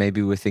actually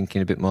maybe were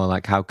thinking a bit more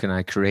like, how can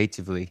I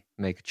creatively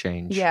make a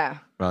change? Yeah.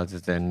 Rather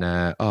than,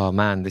 oh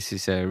man, this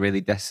is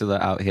really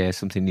desolate out here.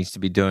 Something needs to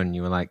be done.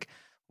 You were like,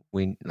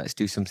 let's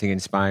do something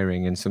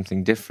inspiring and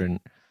something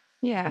different.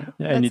 Yeah,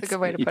 that's a good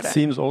way to put it. It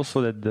seems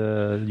also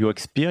that your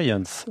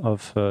experience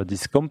of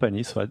this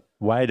company, so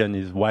Wyden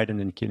is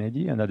Wyden &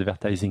 Kennedy, an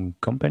advertising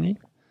company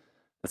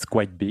that's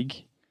quite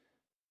big.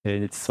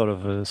 And it's sort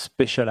of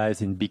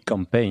specialized in big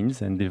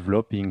campaigns and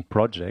developing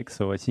projects.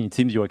 So I think it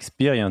seems your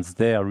experience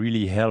there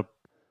really helped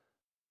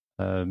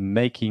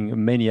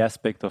making many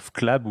aspects of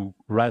Klabu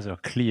rather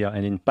clear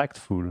and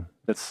impactful.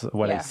 That's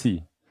what I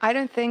see. I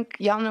don't think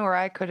Jan or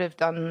I could have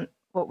done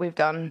what we've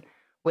done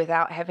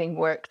without having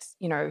worked,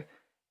 you know,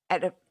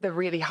 at the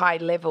really high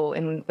level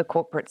in the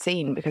corporate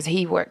scene, because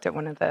he worked at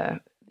one of the,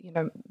 you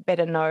know,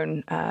 better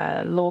known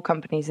law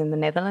companies in the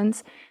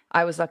Netherlands.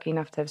 I was lucky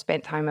enough to have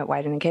spent time at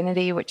Wyden &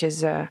 Kennedy, which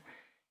is a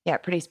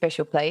pretty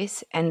special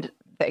place. And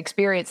the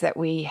experience that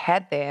we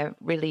had there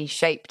really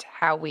shaped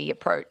how we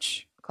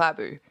approach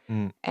Klabu.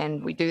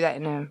 And we do that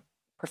in a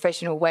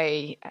professional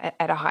way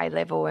at a high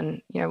level.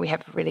 And, you know, we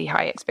have really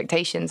high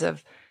expectations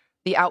of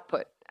the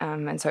output.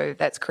 And so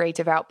that's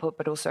creative output,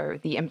 but also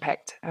the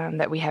impact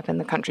that we have in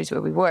the countries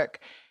where we work.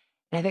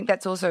 And I think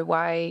that's also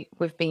why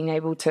we've been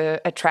able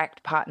to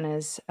attract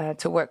partners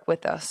to work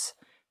with us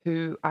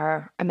who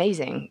are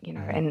amazing, you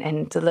know,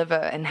 and deliver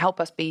and help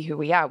us be who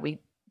we are. We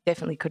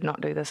definitely could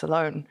not do this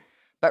alone,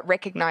 but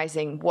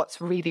recognizing what's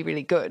really,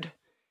 really good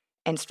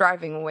and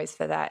striving always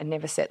for that and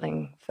never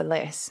settling for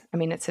less. I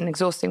mean, it's an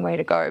exhausting way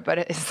to go, but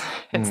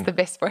it's the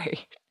best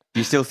way. Do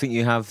you still think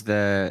you have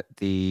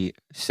the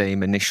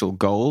same initial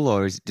goal,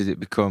 or does it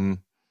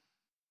become,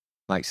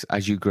 like,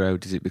 as you grow,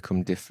 does it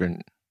become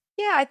different?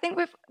 Yeah, I think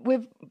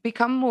we've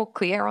become more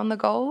clear on the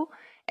goal,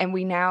 and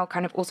we now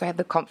kind of also have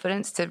the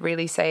confidence to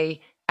really say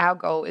our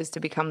goal is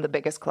to become the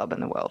biggest club in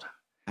the world.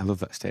 I love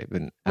that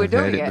statement. I've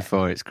heard it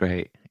before. It's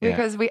great.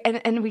 Because we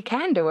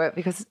can do it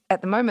because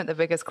at the moment the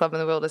biggest club in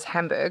the world is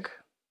Hamburg.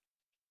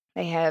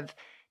 They have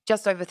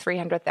just over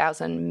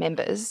 300,000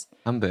 members.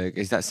 Hamburg,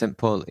 is that St.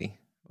 Pauli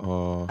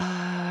or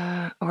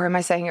am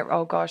I saying it?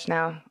 Oh gosh,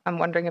 now I'm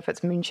wondering if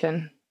it's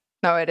München.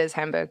 No, it is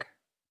Hamburg.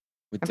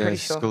 With the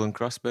skull and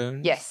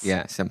crossbones? Yes.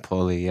 Yeah, St.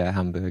 Pauli,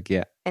 Hamburg,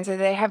 yeah. And so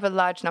they have a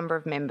large number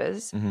of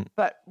members,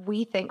 but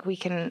we think we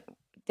can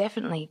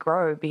definitely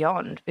grow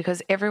beyond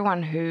because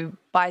everyone who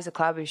buys a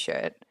Klabu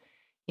shirt,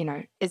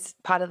 is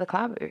part of the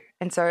Klabu.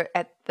 And so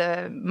at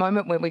the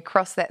moment when we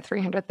cross that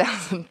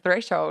 300,000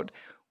 threshold,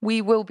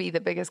 we will be the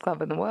biggest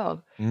club in the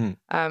world. And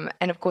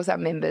of course our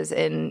members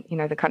in,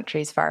 the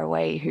countries far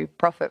away who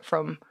profit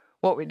from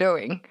what we're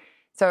doing.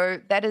 So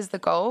that is the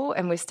goal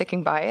and we're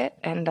sticking by it.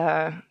 And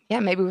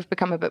maybe we've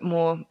become a bit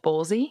more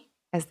ballsy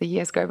as the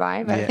years go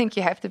by, but I think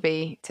you have to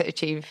be to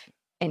achieve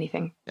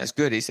anything. That's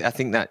good. I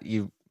think that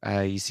you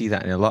see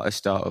that in a lot of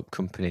startup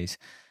companies.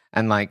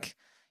 And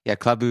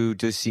Klabu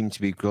does seem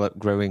to be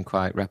growing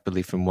quite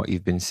rapidly from what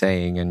you've been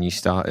saying. And you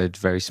started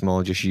very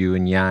small, just you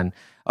and Jan.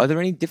 Are there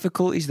any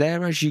difficulties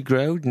there as you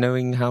grow,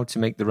 knowing how to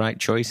make the right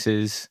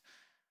choices?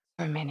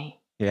 So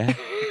many. Yeah.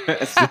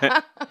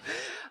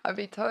 I'd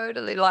be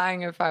totally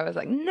lying if I was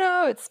like,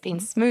 no, it's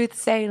been smooth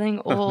sailing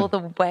all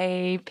the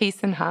way, peace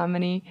and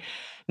harmony.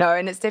 No,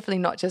 and it's definitely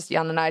not just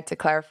Jan and I, to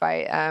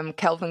clarify.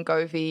 Kelvin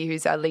Govey,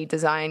 who's our lead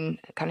design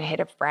kind of head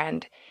of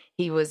brand,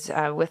 he was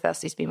with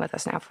us. He's been with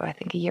us now for, I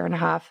think, a year and a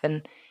half.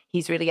 And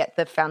he's really at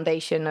the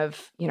foundation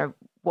of,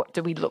 what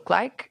do we look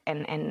like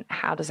and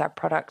how does our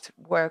product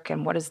work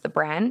and what is the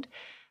brand?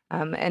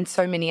 And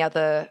so many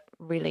other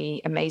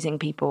really amazing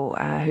people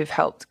who've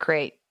helped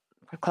create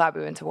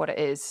Klabu into what it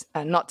is,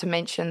 not to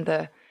mention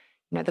the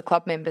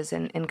club members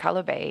in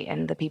Colour Bay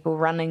and the people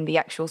running the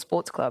actual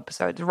sports club.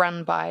 So it's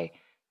run by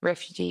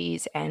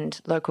refugees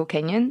and local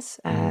Kenyans,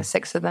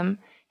 6 of them,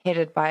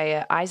 headed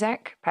by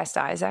Pastor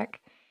Isaac,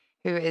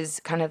 who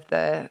is kind of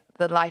the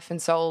life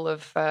and soul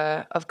of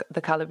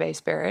the Colour Bay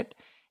spirit.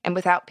 And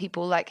without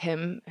people like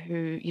him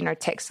who,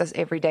 text us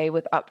every day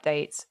with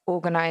updates,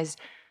 organize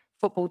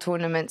football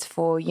tournaments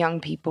for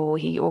young people.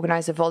 He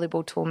organized a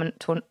volleyball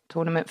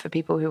tournament for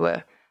people who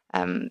were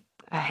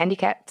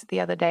handicapped the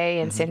other day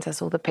and sent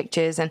us all the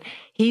pictures. And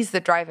he's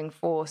the driving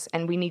force.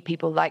 And we need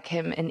people like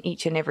him in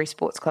each and every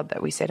sports club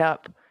that we set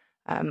up.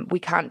 We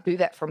can't do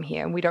that from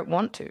here, and we don't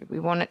want to. We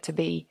want it to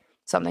be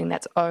something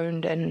that's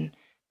owned and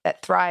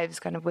that thrives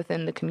kind of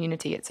within the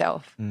community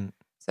itself.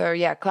 So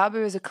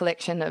Klabu is a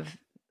collection of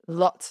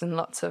lots and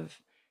lots of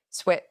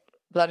sweat,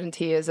 blood and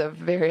tears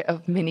of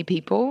many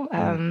people.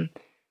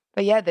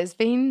 But there's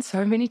been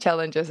so many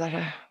challenges. I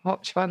don't know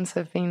which ones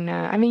have been.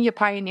 You're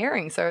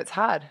pioneering, so it's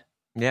hard.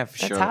 Yeah, for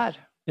sure. It's hard.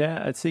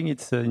 Yeah, I think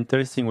it's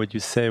interesting what you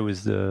say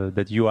with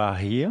that you are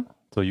here.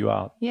 So you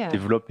are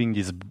developing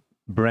this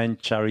brand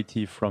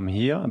charity from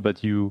here,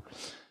 but you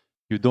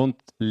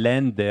don't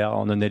land there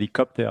on an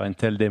helicopter and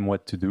tell them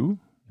what to do,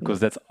 because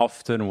that's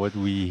often what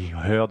we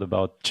heard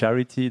about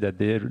charity, that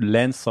they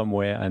land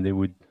somewhere and they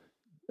would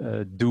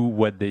do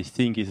what they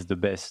think is the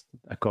best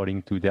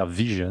according to their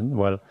vision.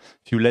 Well,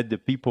 if you let the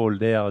people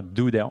there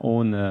do their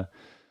own,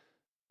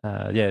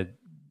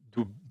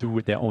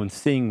 do their own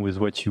thing with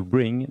what you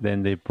bring,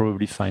 then they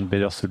probably find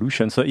better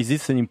solutions. So is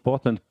this an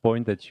important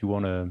point that you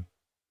want to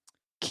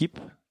keep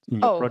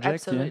in your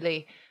project?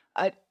 Absolutely.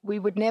 Yeah? We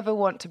would never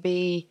want to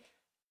be,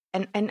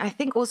 and I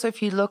think also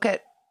if you look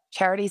at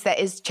charities, that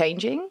is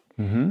changing.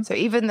 So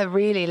even the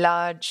really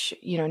large,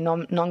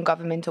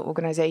 non-governmental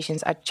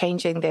organizations are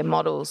changing their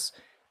models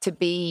to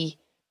be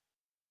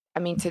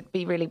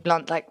really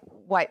blunt, like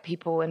white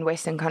people in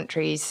Western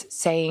countries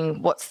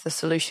saying, what's the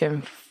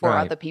solution for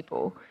other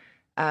people?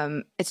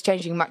 It's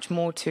changing much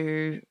more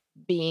to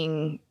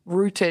being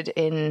rooted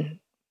in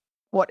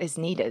what is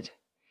needed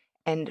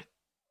and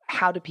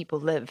how do people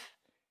live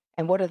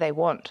and what do they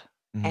want?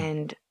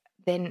 And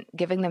then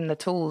giving them the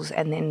tools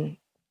and then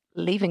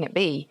leaving it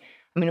be.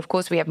 Of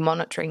course, we have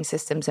monitoring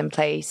systems in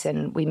place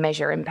and we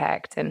measure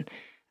impact and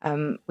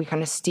we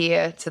kind of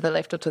steer to the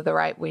left or to the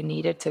right where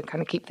needed to kind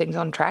of keep things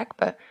on track.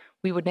 But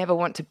we would never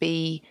want to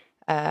be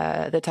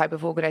the type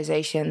of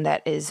organization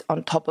that is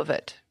on top of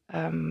it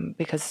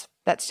because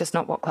that's just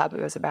not what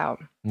Klabu is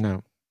about.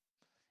 No.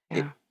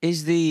 Yeah.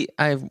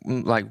 I have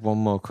one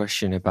more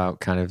question about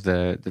kind of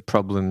the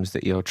problems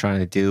that you're trying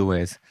to deal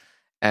with.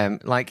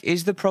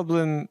 Is the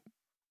problem...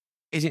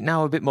 Is it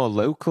now a bit more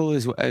local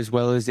as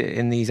well as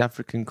in these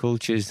African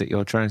cultures that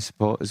you're trying to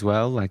support as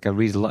well? I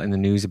read a lot in the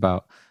news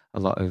about a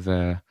lot of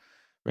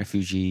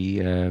refugee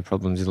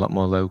problems, a lot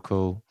more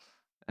local.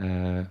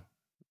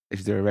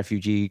 Is there a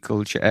refugee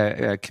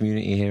culture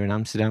community here in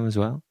Amsterdam as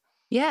well?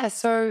 Yeah,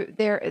 so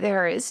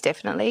there is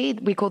definitely.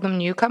 We call them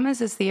newcomers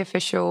as the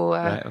official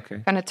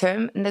kind of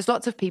term. And there's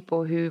lots of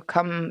people who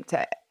come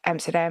to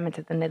Amsterdam and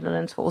to the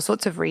Netherlands for all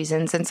sorts of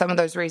reasons. And some of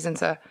those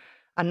reasons are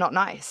not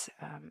nice.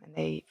 And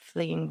they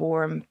fleeing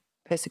war and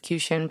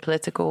persecution,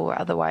 political or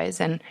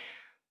otherwise. And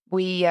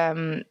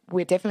we're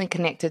definitely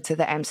connected to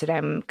the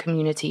Amsterdam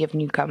community of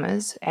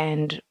newcomers.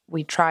 And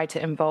we try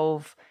to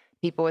involve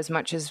people as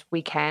much as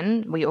we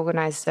can. We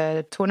organized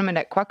a tournament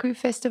at Kwaku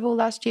Festival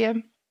last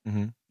year,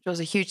 which was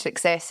a huge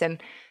success.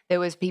 And there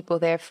was people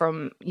there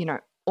from,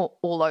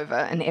 all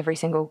over in every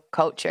single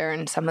culture.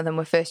 And some of them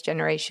were first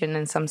generation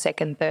and some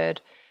second,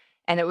 third.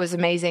 And it was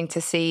amazing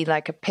to see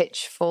like a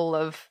pitch full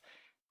of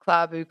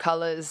Klabu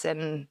colors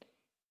and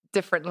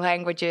different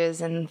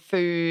languages and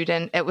food.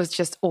 And it was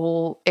just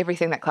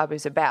everything that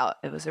Klabu's about.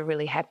 It was a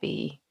really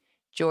happy,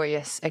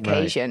 joyous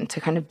occasion to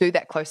kind of do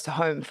that close to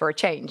home for a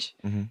change,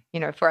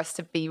 for us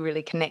to be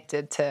really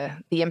connected to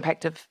the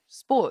impact of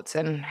sports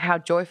and how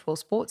joyful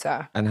sports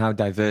are. And how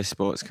diverse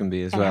sports can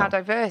be as well. And how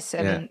diverse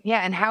and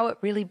and how it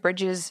really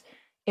bridges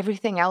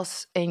everything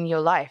else in your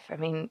life. I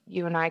mean,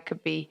 you and I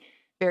could be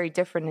very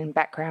different in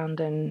background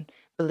and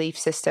belief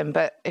system,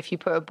 but if you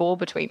put a ball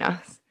between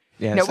us,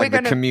 it's like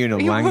the communal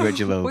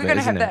language a little bit, we're going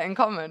to have that in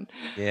common.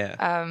 Yeah.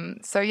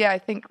 I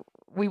think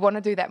we want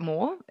to do that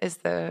more is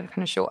the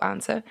kind of short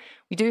answer.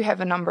 We do have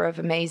a number of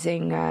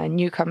amazing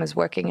newcomers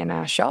working in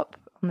our shop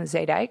on the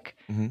Zeedijk.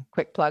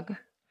 Quick plug.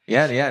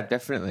 Yeah,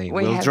 definitely.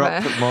 We'll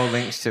drop more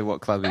links to what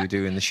Klabu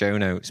do in the show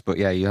notes. But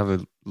yeah, you have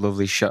a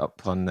lovely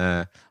shop in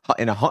a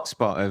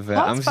hotspot of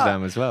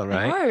Amsterdam as well,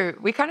 right? No,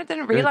 we kind of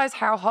didn't realize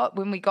how hot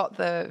when we got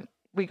the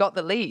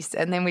lease,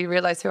 and then we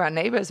realized who our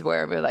neighbors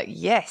were. We were like,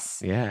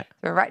 yes. Yeah.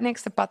 We're right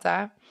next to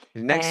Pata.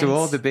 Next to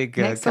all the big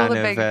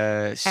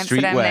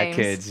streetwear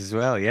kids as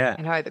well, yeah.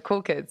 I know, the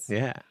cool kids.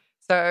 Yeah.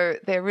 So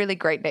they're really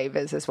great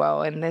neighbors as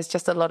well. And there's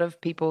just a lot of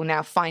people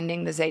now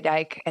finding the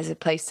Zeedijk as a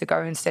place to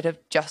go instead of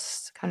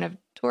just kind of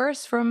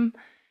tourists from,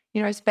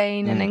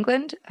 Spain and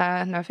England.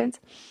 No offense.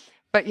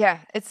 But yeah,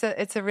 it's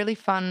a really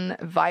fun,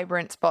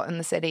 vibrant spot in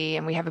the city.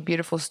 And we have a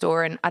beautiful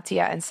store, and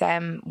Attia and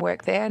Sam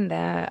work there. And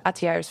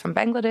Attia is from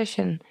Bangladesh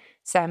and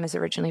Sam is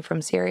originally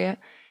from Syria.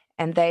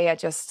 And they are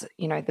just,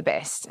 the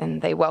best.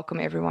 And they welcome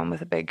everyone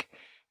with a big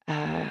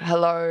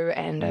hello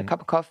and a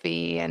cup of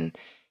coffee and,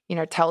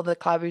 tell the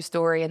Klabu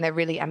story. And they're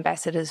really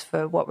ambassadors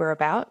for what we're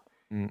about.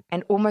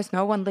 And almost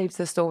no one leaves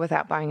the store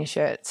without buying a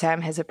shirt.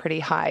 Sam has a pretty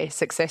high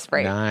success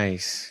rate.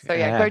 Nice. So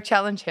go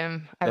challenge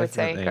him, I would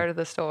say. Go to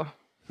the store.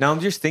 Now, I'm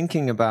just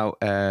thinking about,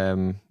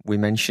 we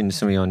mentioned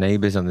some of your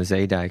neighbours on the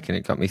Zeedijk, and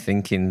it got me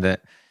thinking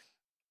that,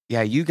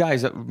 you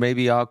guys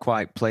maybe are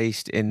quite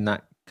placed in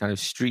that kind of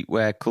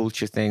streetwear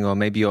culture thing, or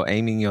maybe you're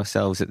aiming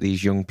yourselves at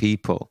these young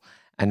people.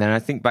 And then I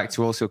think back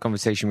to also a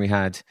conversation we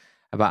had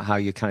about how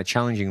you're kind of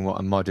challenging what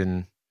a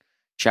modern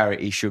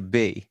charity should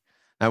be.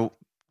 Now,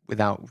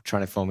 without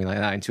trying to formulate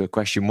that into a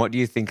question, what do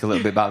you think a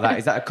little bit about that?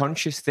 Is that a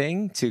conscious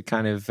thing to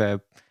kind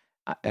of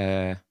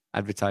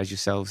advertise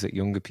yourselves at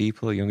younger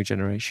people, a younger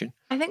generation?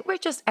 I think we're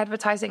just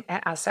advertising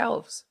at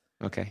ourselves.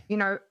 Okay.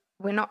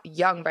 We're not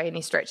young by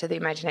any stretch of the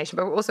imagination,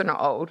 but we're also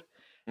not old.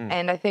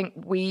 And I think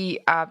we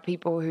are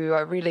people who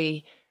are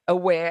really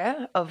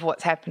aware of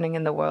what's happening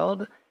in the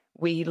world.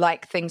 We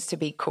like things to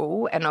be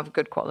cool and of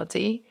good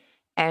quality.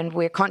 And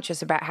we're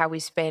conscious about how we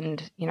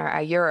spend,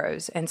 our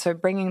euros. And so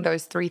bringing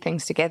those three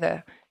things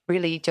together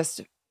really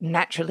just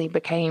naturally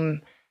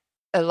became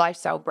a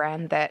lifestyle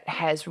brand that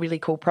has really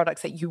cool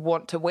products that you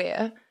want to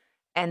wear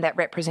and that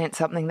represent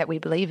something that we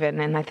believe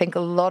in. And I think a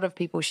lot of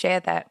people share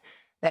that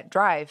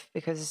drive,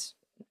 because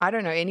I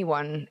don't know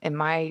anyone in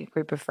my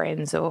group of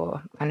friends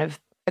or kind of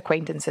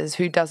acquaintances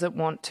who doesn't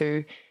want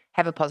to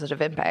have a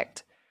positive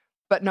impact,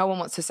 but no one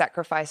wants to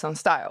sacrifice on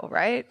style,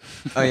 right?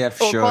 Oh yeah,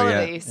 for sure.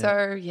 Quality.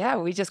 So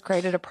we just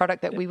created a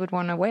product that we would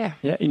want to wear.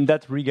 Yeah, in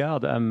that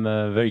regard, I'm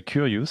very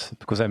curious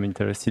because I'm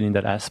interested in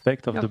that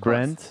aspect of the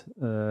brand.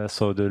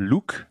 So the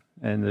look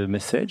and the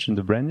message and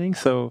the branding.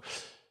 So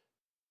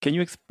can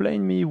you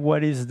explain me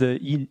what is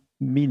the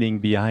meaning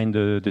behind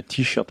the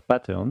t-shirt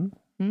pattern?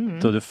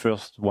 So the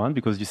first one,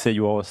 because you say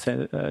you are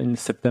in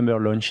September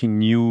launching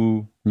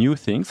new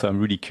things. So I'm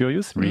really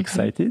curious, really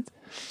excited.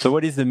 So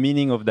what is the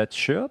meaning of that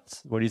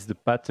shirt? What is the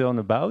pattern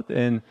about?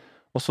 And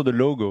also the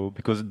logo,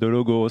 because the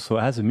logo also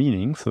has a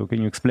meaning. So can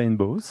you explain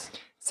both?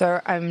 So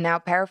I'm now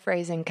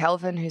paraphrasing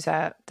Calvin, who's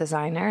our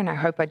designer, and I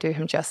hope I do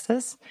him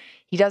justice.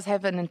 He does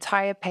have an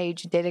entire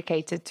page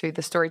dedicated to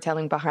the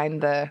storytelling behind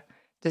the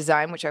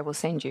design, which I will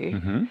send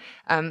you.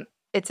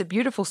 It's a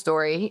beautiful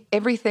story.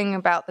 Everything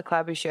about the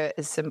Klabu shirt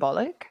is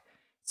symbolic.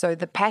 So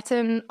the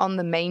pattern on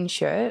the main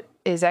shirt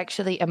is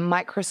actually a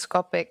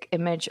microscopic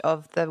image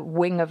of the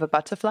wing of a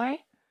butterfly,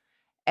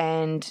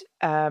 and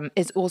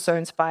is also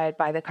inspired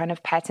by the kind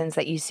of patterns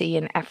that you see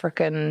in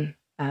African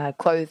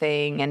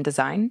clothing and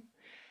design.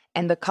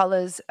 And the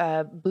colors,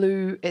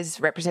 blue is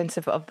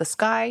representative of the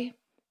sky,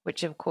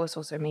 which of course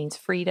also means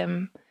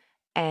freedom.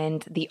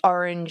 And the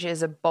orange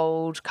is a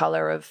bold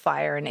color of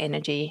fire and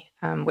energy,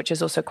 which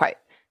is also quite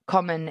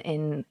common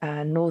in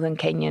northern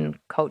Kenyan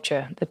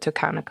culture, the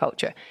Turkana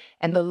culture.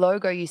 And the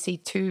logo, you see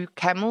two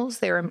camels,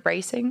 they're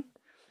embracing.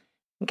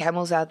 And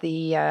camels are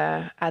the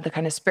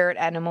kind of spirit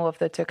animal of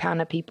the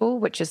Turkana people,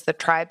 which is the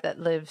tribe that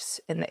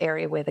lives in the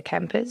area where the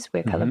camp is,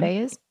 where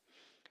Kalabay is.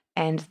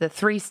 And the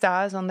 3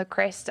 stars on the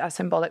crest are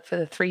symbolic for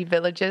the 3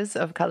 villages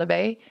of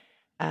Kalabay.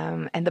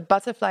 And the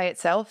butterfly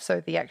itself, so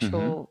the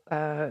actual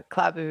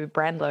Klabu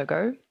brand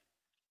logo,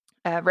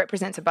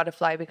 represents a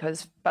butterfly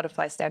because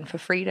butterflies stand for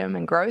freedom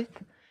and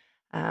growth,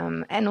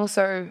 and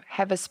also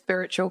have a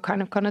spiritual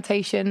kind of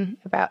connotation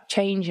about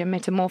change and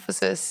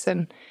metamorphosis.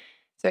 And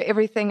so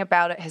everything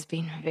about it has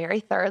been very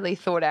thoroughly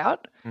thought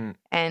out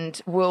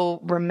and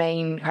will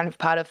remain kind of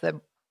part of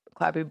the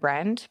Klabu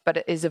brand, but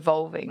it is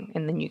evolving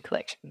in the new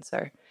collection.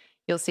 So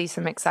you'll see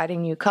some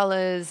exciting new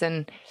colors,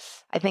 and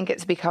I think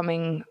it's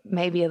becoming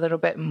maybe a little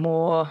bit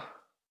more,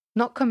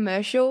 not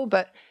commercial,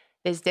 but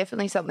there's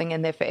definitely something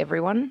in there for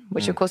everyone,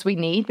 which of course we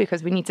need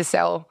because we need to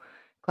sell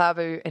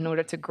Klabu in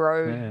order to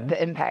grow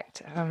the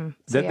impact.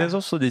 There's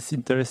also this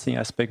interesting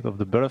aspect of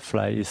the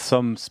butterfly is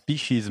some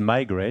species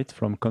migrate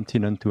from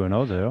continent to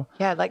another.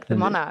 Yeah, like the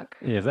monarch.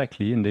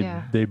 Exactly. And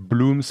they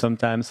bloom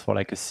sometimes for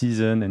like a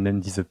season and then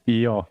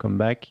disappear or come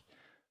back.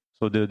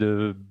 So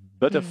the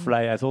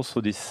butterfly has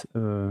also this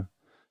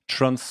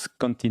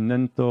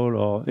transcontinental,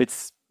 or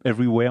it's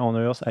everywhere on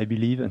Earth, I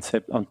believe,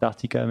 except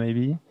Antarctica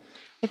maybe.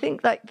 I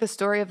think like the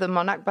story of the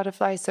monarch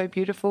butterfly is so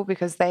beautiful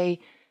because they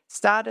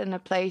start in a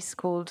place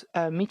called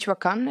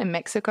Michoacan in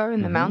Mexico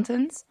in the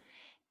mountains,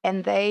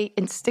 and they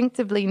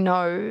instinctively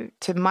know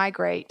to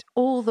migrate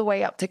all the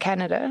way up to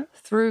Canada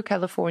through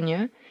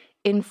California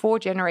in 4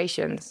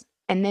 generations,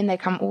 and then they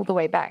come all the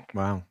way back.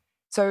 Wow.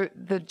 So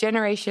the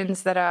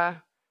generations that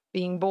are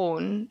being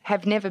born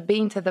have never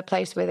been to the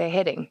place where they're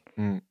heading.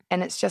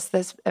 And it's just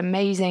this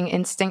amazing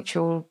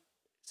instinctual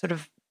sort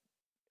of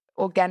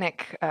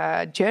organic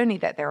journey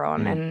that they're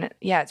on. And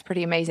yeah, it's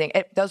pretty amazing.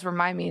 It does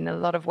remind me in a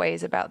lot of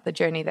ways about the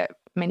journey that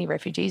many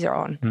refugees are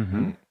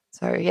on.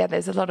 So yeah,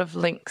 there's a lot of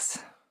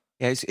links.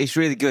 Yeah, it's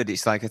really good.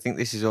 It's like, I think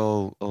this is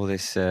all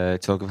this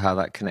talk of how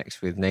that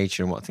connects with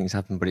nature and what things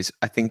happen. But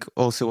I think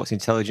also what's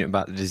intelligent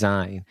about the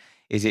design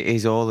is it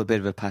is all a bit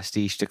of a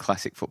pastiche to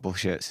classic football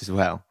shirts as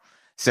well.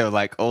 So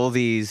like all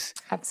these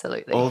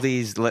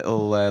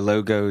little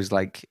logos,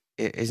 like,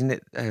 isn't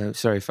it?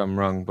 Sorry if I'm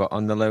wrong, but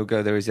on the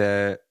logo there is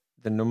the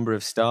number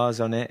of stars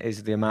on it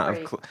is the amount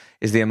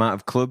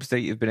of clubs that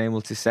you've been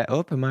able to set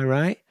up. Am I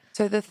right?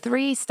 So the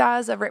 3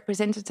 stars are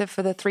representative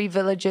for the 3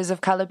 villages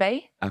of Cala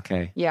Bay.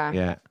 Okay.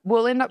 Yeah.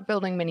 We'll end up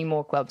building many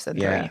more clubs than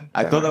 3.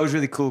 I thought that was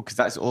really cool because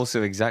that's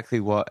also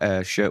exactly what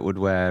a shirt would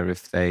wear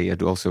if they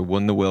had also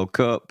won the World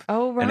Cup.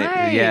 Oh, right.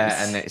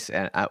 And it's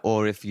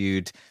or if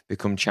you'd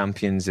become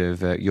champions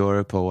of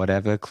Europe or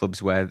whatever,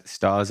 clubs wear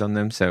stars on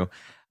them. So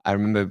I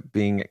remember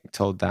being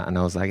told that, and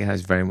I was like, it has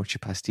very much a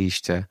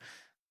pastiche to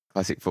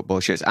classic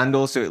football shirts. And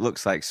also it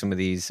looks like some of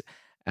these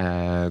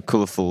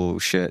colourful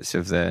shirts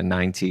of the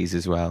 90s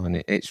as well,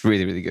 and it's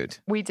really, really good.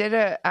 We did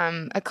a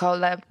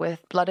collab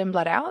with Blood In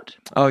Blood Out.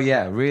 Oh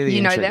yeah, really.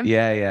 You know them?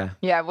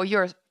 Yeah.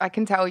 Well, I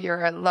can tell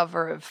you're a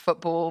lover of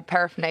football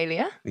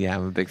paraphernalia. Yeah,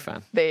 I'm a big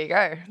fan. There you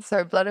go.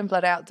 So Blood In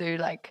Blood Out do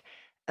like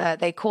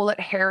they call it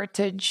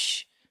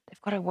heritage.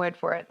 They've got a word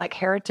for it, like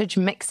heritage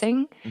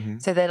mixing.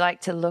 So they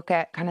like to look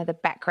at kind of the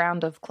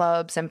background of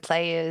clubs and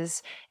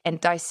players and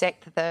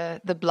dissect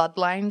the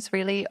bloodlines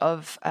really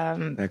of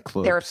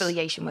their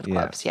affiliation with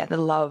clubs. Yeah, the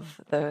love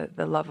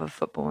of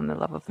football and the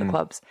love of the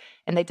clubs.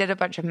 And they did a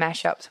bunch of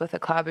mashups with a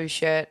Klabu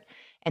shirt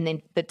and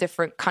then the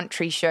different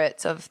country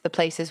shirts of the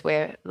places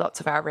where lots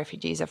of our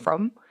refugees are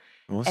from.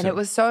 Awesome. And it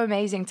was so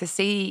amazing to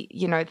see,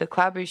 the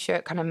Klabu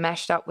shirt kind of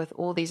mashed up with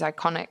all these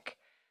iconic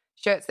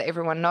shirts that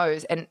everyone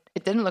knows, and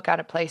it didn't look out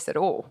of place at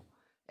all.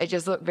 It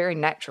just looked very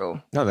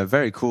natural. No, they're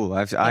very cool.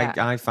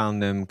 I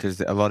found them because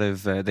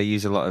they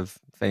use a lot of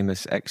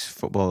famous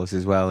ex-footballers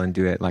as well and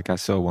do it. Like I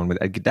saw one with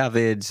Edgar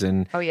Davids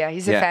and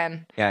he's a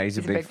fan. Yeah, he's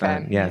a big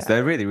fan. Yeah, so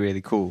they're really,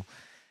 really cool.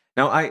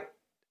 Now I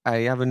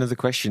have another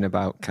question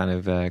about kind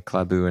of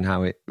Klabu and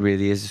how it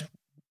really is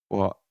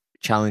what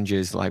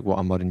challenges like what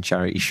a modern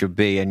charity should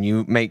be. And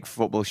you make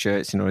football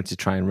shirts in order to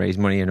try and raise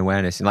money and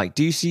awareness. And like,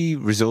 do you see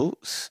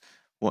results?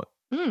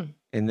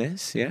 In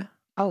this, yeah?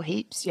 Oh,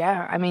 heaps,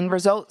 yeah. I mean,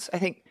 results, I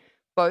think,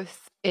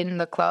 both in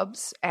the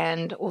clubs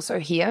and also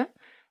here.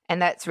 And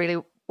that's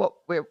really what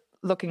we're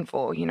looking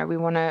for. We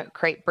want to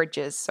create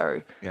bridges.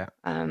 So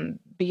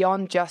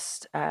beyond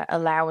just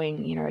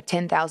allowing,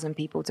 10,000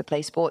 people to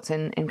play sports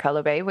in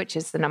Cala Bay, which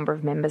is the number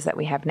of members that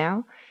we have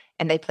now,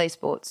 and they play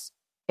sports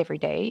every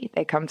day.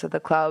 They come to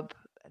the club.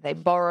 They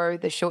borrow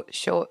the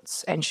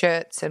shorts and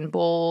shirts and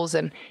balls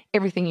and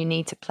everything you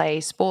need to play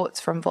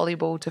sports, from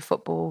volleyball to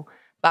football,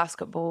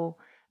 basketball,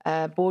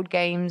 board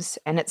games,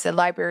 and it's a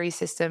library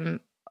system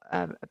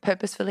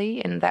purposefully.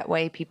 In that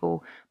way,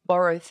 people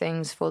borrow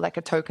things for like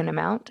a token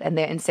amount, and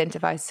they're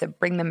incentivized to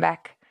bring them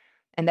back.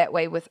 And that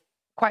way, with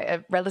quite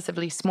a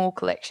relatively small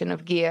collection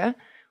of gear,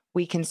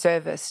 we can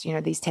service,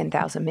 these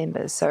 10,000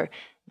 members. So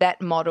that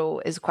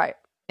model is quite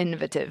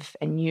innovative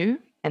and new,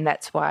 and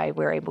that's why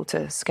we're able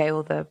to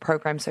scale the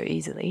program so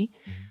easily.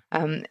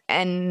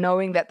 And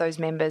knowing that those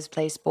members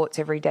play sports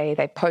every day,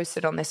 they post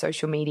it on their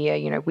social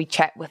media, we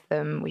chat with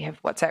them. We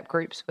have WhatsApp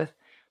groups with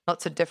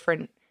lots of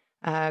different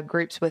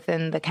groups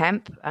within the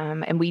camp.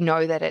 And we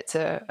know that it's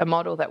a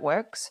model that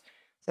works.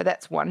 So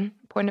that's one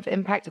point of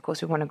impact. Of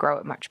course, we want to grow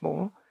it much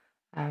more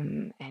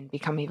and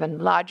become even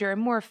larger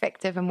and more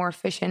effective and more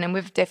efficient. And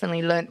we've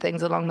definitely learned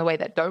things along the way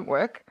that don't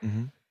work.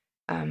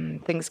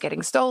 things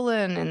getting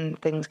stolen and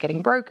things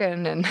getting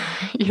broken and,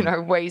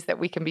 ways that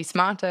we can be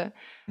smarter.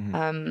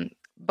 Mm-hmm.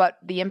 But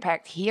the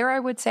impact here, I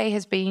would say,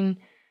 has been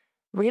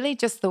really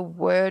just the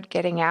word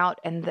getting out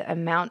and the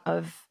amount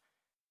of,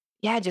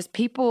 just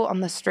people on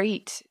the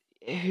street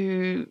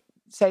who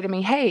say to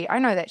me, hey, I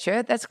know that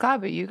shirt. That's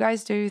Klarbu. You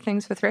guys do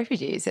things with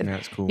refugees. And,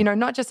 that's cool.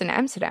 Not just in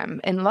Amsterdam,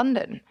 in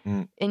London,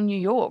 in New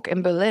York,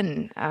 in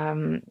Berlin,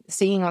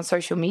 seeing on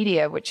social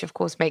media, which of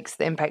course makes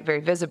the impact very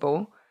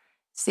visible,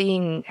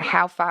 seeing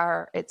how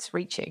far it's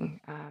reaching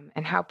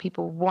and how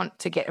people want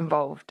to get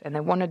involved and they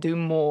want to do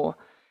more.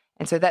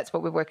 And so that's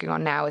what we're working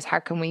on now, is how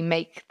can we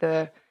make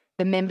the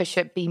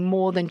membership be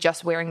more than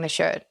just wearing the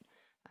shirt,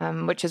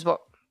 which is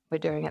what we're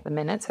doing at the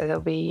minute. So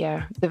there'll be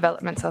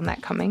developments on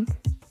that coming.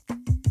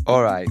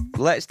 All right,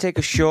 let's take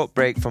a short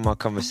break from our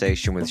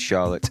conversation with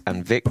Charlotte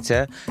and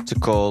Victor to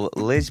call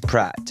Liz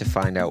Pratt to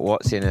find out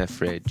what's in her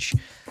fridge.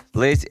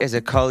 Liz is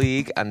a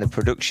colleague and the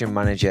production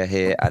manager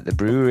here at the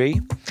brewery.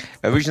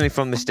 Originally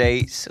from the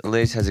States,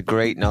 Liz has a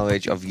great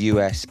knowledge of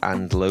US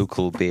and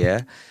local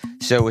beer,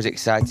 so was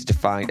excited to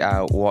find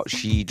out what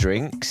she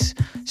drinks.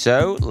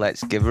 So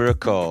let's give her a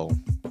call.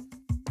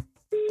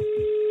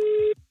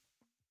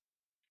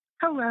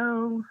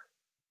 Hello.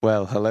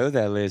 Well, hello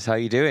there, Liz. How are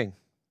you doing?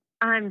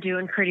 I'm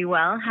doing pretty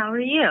well. How are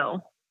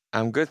you?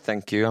 I'm good,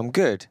 thank you. I'm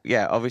good.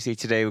 Yeah, obviously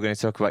today we're going to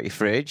talk about your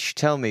fridge.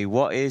 Tell me,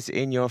 what is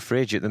in your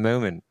fridge at the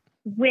moment?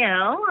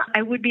 Well,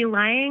 I would be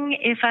lying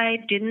if I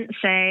didn't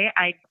say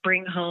I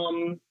bring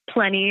home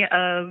plenty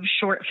of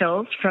short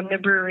fills from the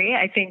brewery.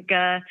 I think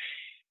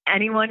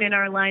anyone in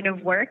our line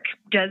of work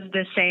does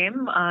the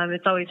same.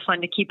 It's always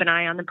fun to keep an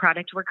eye on the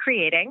product we're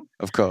creating.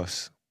 Of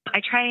course.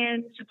 I try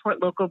and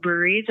support local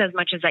breweries as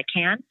much as I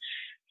can.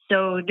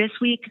 So this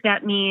week,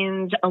 that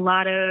means a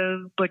lot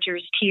of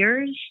Butcher's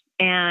Tears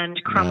and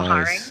Crumb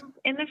Haring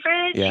in the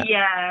fridge.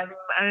 Yeah,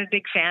 I'm a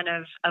big fan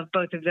of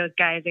both of those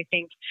guys. I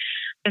think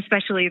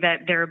especially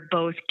that they're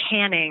both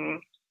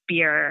canning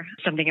beer,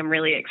 something I'm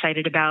really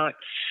excited about.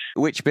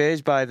 Which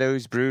beers by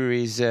those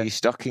breweries are you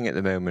stocking at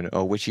the moment,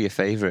 or which are your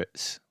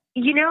favorites?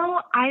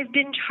 I've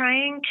been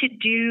trying to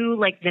do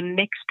like the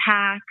mix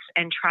packs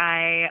and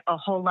try a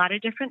whole lot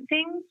of different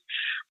things.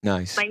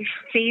 Nice. My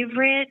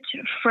favorite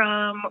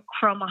from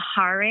Crumb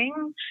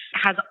Haring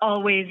has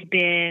always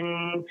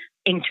been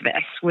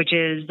Inktvist, which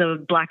is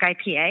the black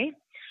IPA.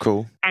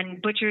 Cool.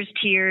 And Butcher's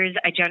Tears,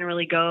 I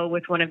generally go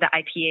with one of the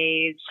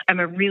IPAs. I'm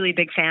a really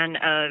big fan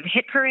of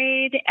Hit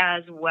Parade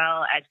as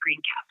well as Green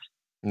Cap.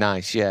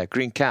 Nice, yeah.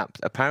 Green Cap,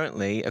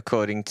 apparently,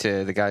 according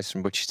to the guys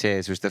from Butcher's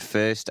Tears, was the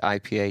first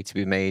IPA to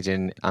be made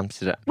in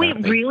Amsterdam. Wait,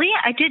 really?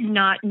 I did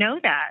not know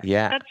that.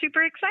 Yeah. That's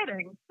super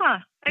exciting.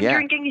 I'm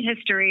drinking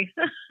history.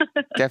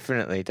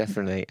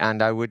 Definitely.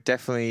 And I would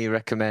definitely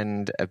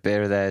recommend a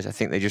beer of theirs. I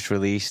think they just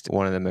released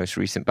one of the most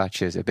recent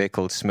batches, a beer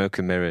called Smoke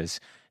and Mirrors.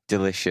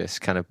 Delicious,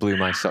 kind of blew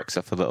my socks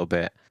off a little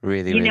bit.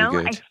 Really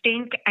good.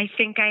 I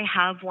think I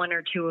have one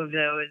or two of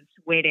those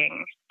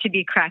waiting to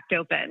be cracked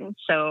open.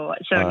 So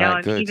now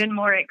I'm even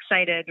more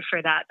excited for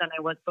that than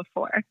I was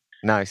before.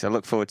 Nice. I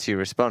look forward to your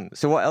response.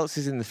 So what else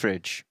is in the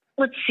fridge?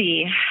 Let's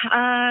see.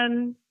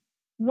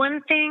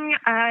 One thing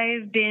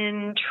I've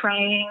been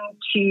trying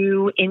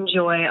to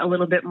enjoy a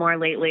little bit more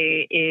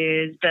lately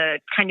is the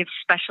kind of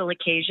special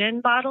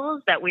occasion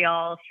bottles that we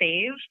all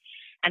save,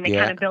 and they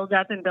kind of build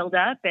up.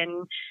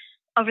 And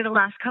over the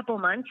last couple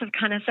months, I've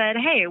kind of said,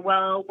 hey,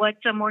 well, what's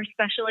a more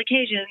special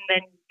occasion than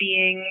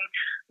being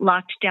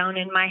locked down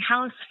in my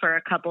house for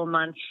a couple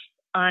months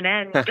on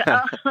end?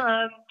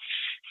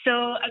 So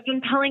I've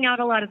been pulling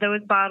out a lot of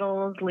those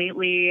bottles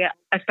lately,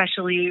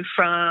 especially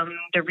from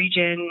the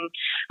region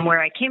where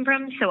I came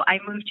from. So I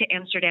moved to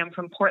Amsterdam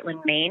from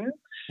Portland, Maine.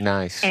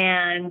 Nice.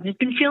 And I've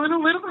been feeling a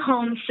little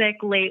homesick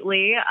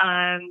lately.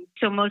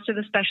 So most of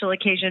the special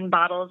occasion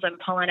bottles I'm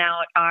pulling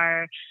out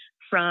are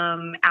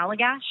from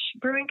Allagash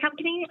Brewing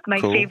Company. My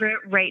favorite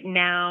right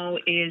now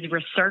is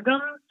Resurgam.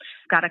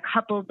 Got a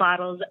couple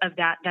bottles of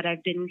that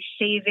I've been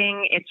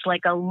saving. It's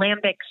like a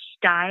lambic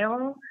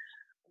style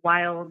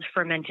wild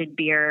fermented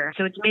beer.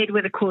 So it's made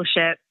with a cool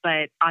ship,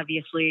 but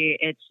obviously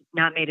it's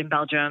not made in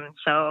Belgium.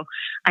 So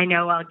I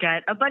know I'll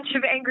get a bunch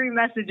of angry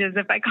messages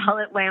if I call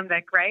it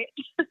lambic, right?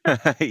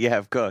 Yeah,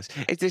 of course.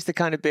 Is this the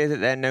kind of beer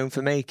that they're known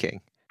for making?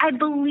 I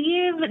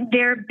believe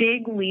their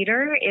big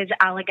leader is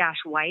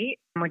Allagash White,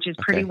 which is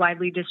pretty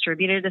widely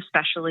distributed,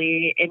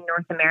 especially in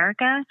North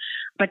America.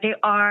 But they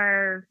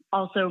are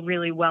also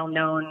really well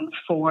known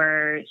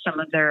for some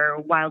of their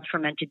wild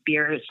fermented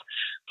beers.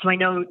 So I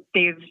know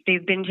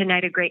they've been to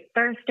Night of Great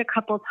Thirst a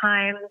couple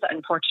times.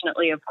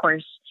 Unfortunately, of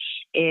course,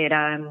 it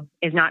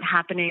is not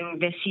happening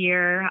this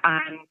year.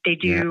 They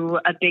do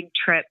a big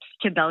trip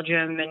to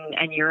Belgium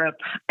and Europe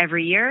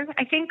every year,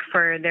 I think,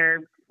 for their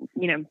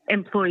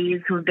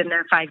employees who have been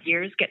there 5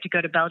 years get to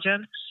go to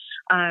Belgium.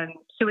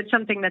 So it's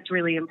something that's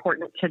really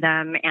important to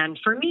them. And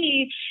for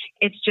me,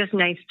 it's just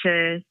nice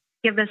to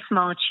give a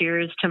small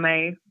cheers to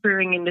my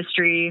brewing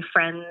industry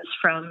friends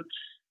from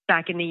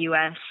back in the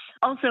U.S.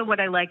 Also, what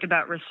I like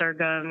about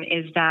Resurgam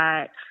is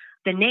that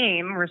the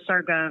name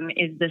Resurgam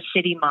is the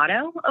city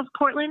motto of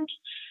Portland,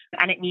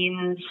 and it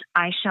means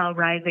I shall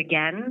rise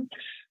again.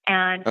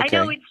 And I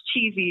know it's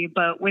cheesy,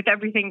 but with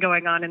everything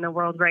going on in the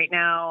world right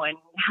now and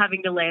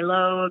having to lay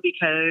low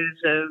because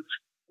of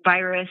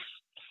virus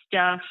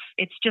stuff,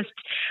 it's just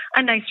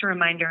a nice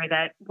reminder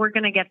that we're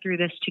going to get through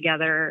this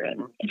together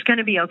and it's going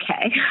to be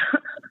okay.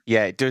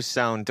 Yeah, it does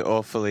sound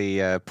awfully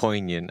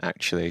poignant,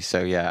 actually. So,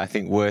 yeah, I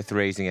think worth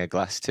raising a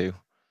glass to.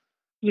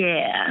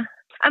 Yeah.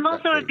 I'm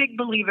also a big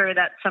believer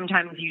that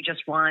sometimes you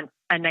just want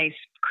a nice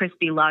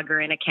crispy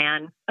lager in a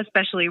can,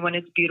 especially when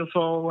it's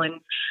beautiful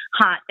and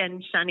hot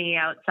and sunny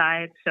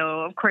outside.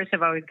 So, of course,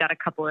 I've always got a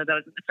couple of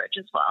those in the fridge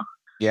as well.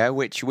 Yeah,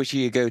 which are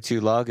your go-to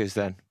lagers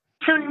then?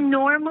 So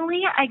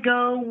normally I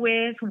go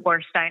with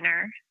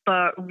Warsteiner,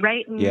 but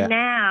right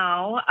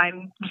now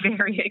I'm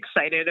very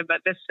excited about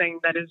this thing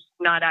that is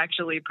not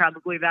actually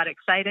probably that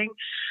exciting.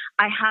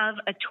 I have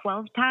a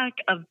 12-pack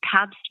of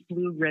Pabst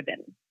Blue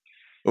Ribbon.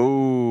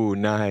 Oh,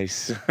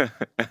 nice.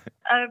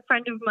 A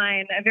friend of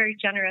mine, a very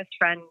generous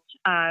friend,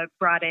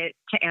 brought it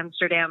to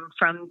Amsterdam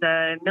from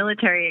the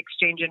military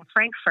exchange in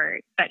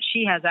Frankfurt that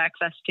she has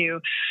access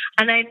to.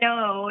 And I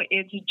know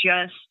it's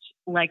just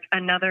like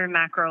another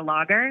macro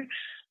lager,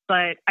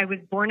 but I was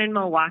born in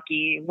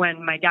Milwaukee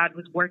when my dad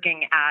was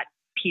working at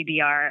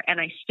PBR,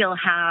 and I still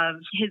have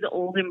his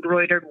old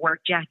embroidered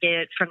work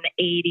jacket from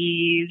the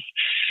 80s.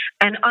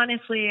 And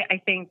honestly, I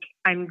think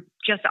I'm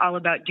just all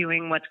about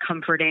doing what's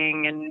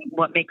comforting and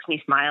what makes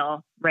me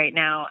smile right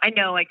now. I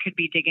know I could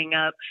be digging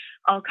up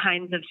all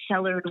kinds of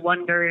cellared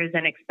wonders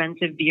and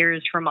expensive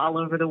beers from all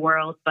over the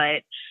world,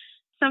 but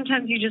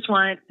sometimes you just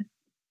want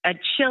a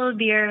chill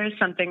beer,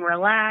 something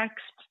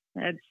relaxed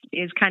that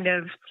is kind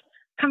of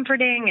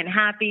comforting and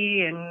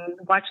happy, and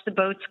watch the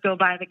boats go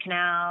by the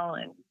canal,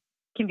 and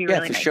can be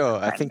really for nice sure.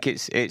 sometimes. I think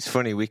it's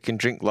funny. We can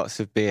drink lots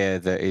of beer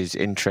that is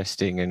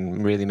interesting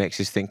and really makes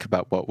us think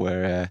about what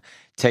we're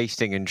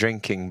tasting and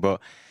drinking,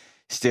 but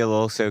still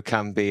also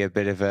can be a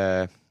bit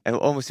of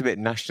almost a bit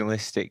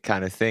nationalistic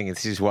kind of thing.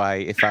 This is why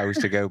if I was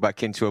to go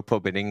back into a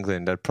pub in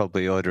England, I'd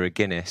probably order a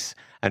Guinness.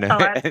 And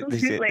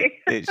absolutely.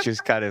 It's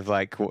just kind of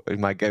like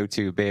my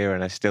go-to beer,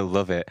 and I still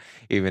love it,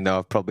 even though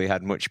I've probably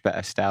had much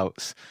better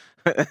stouts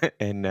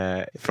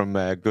from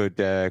good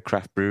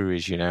craft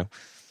breweries, you know.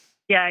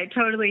 Yeah, I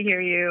totally hear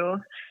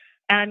you.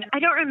 And I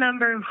don't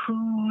remember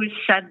who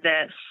said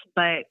this,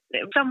 but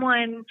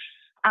someone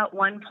at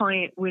one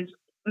point was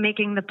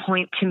making the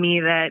point to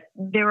me that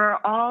there are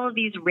all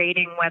these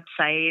rating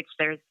websites.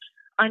 There's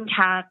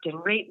Untapped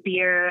and Rate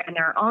Beer, and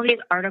there are all these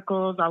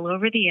articles all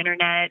over the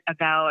internet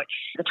about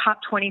the top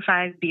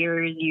 25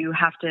 beers you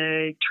have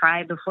to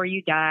try before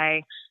you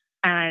die.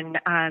 And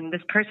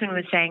this person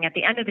was saying at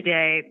the end of the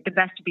day, the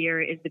best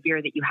beer is the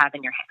beer that you have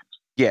in your hand.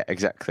 Yeah,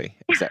 exactly.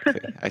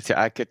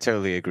 I could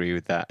totally agree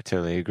with that. I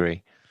totally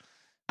agree.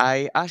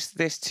 I asked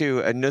this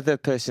to another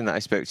person that I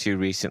spoke to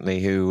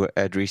recently who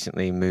had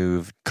recently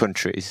moved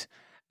countries.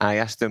 I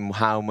asked them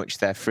how much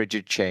their fridge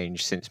had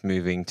changed since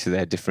moving to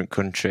their different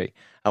country.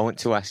 I want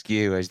to ask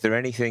you, is there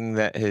anything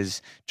that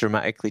has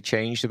dramatically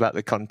changed about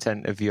the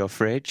content of your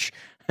fridge,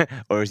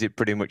 or has it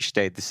pretty much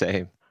stayed the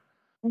same?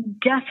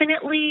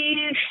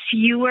 Definitely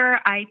fewer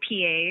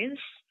IPAs,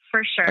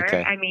 for sure.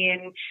 Okay. I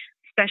mean,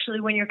 especially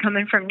when you're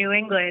coming from New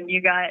England,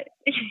 you got,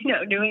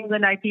 New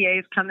England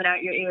IPAs coming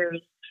out your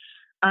ears.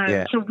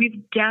 So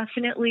we've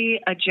definitely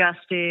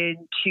adjusted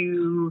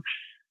to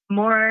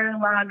more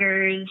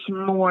lagers,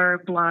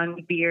 more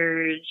blonde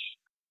beers.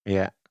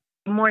 Yeah.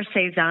 More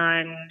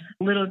Saison,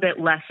 a little bit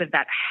less of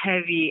that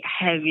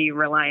heavy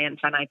reliance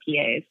on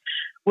IPAs,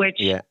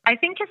 which I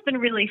think has been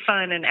really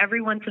fun. And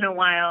every once in a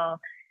while,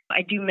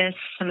 I do miss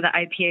some of the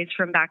IPAs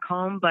from back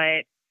home,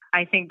 but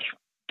I think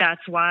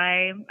that's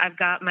why I've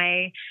got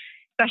my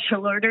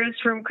special orders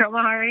from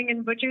Kromaharing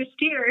and Butcher's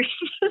Tears.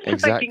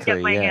 So I can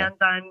get my hands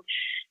on,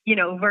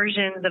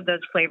 versions of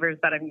those flavors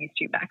that I'm used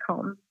to back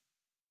home.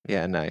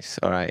 Yeah, nice.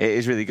 All right. It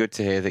is really good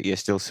to hear that you're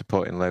still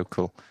supporting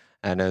local.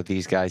 I know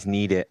these guys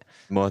need it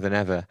more than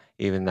ever,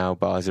 even now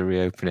bars are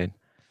reopening.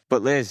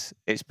 But Liz,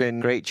 it's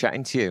been great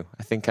chatting to you.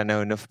 I think I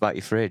know enough about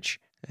your fridge.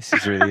 This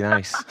is really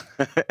nice.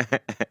 All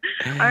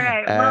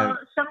right. Well,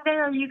 someday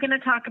are you going to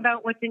talk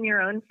about what's in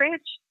your own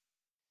fridge?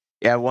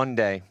 Yeah, one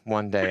day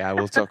I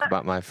will talk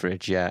about my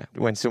fridge,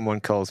 when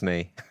someone calls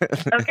me.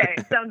 Okay,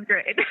 sounds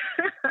great.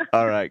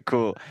 All right,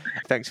 cool.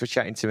 Thanks for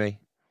chatting to me.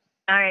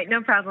 All right,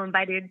 no problem.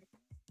 Bye, dude.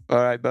 All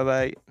right,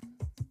 bye-bye.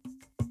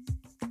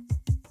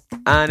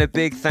 And a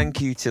big thank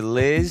you to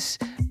Liz.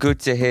 Good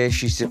to hear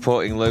she's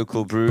supporting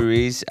local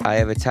breweries. I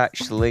have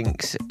attached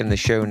links in the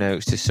show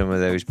notes to some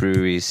of those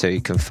breweries so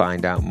you can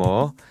find out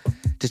more.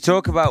 To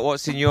talk about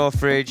what's in your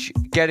fridge,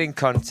 get in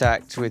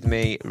contact with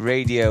me.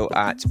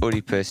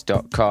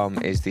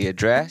 radio@oedipus.com is the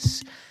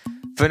address.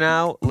 For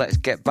now, let's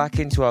get back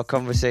into our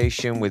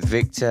conversation with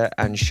Victor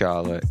and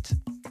Charlotte.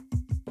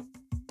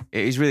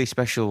 It is really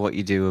special what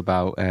you do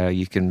about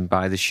you can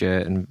buy the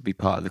shirt and be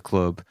part of the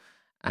club.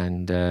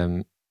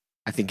 And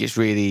I think it's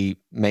really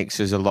makes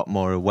us a lot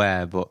more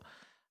aware. But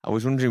I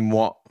was wondering,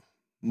 what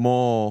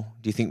more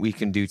do you think we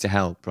can do to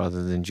help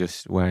rather than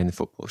just wearing the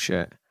football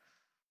shirt?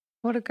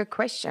 What a good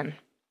question.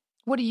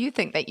 What do you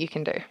think that you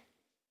can do?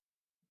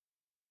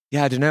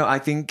 Yeah, I don't know. I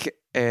think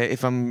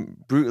if I'm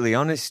brutally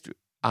honest,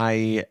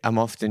 I am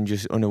often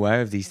just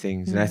unaware of these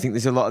things. And I think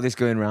there's a lot of this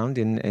going around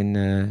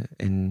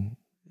in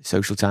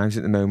social times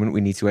at the moment.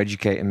 We need to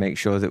educate and make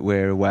sure that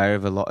we're aware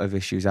of a lot of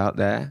issues out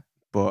there.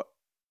 But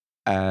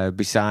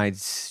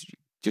besides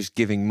just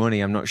giving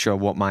money, I'm not sure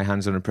what my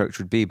hands-on approach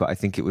would be, but I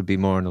think it would be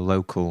more on a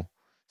local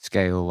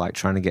scale, like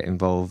trying to get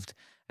involved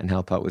and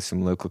help out with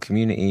some local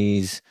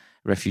communities,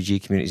 refugee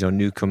communities or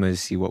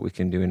newcomers, see what we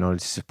can do in order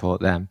to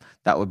support them.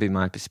 That would be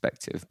my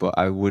perspective. But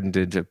I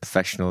wondered a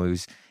professional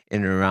who's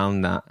in and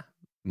around that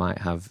might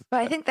have...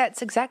 But I think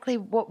that's exactly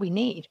what we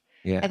need.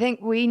 Yeah. I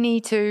think we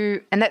need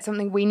to, and that's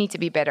something we need to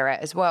be better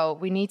at as well.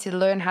 We need to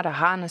learn how to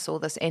harness all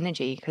this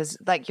energy because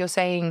like you're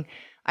saying,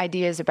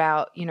 ideas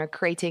about, you know,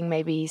 creating,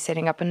 maybe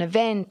setting up an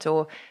event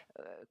or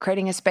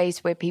creating a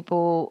space where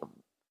people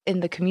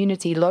in the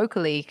community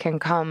locally can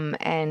come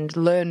and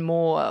learn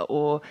more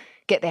or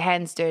get their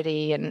hands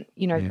dirty. And,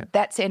 you know,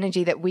 that's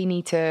energy that we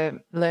need to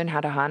learn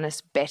how to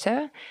harness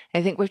better.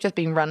 I think we've just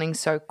been running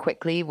so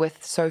quickly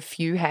with so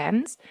few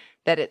hands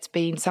that it's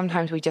been,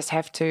 sometimes we just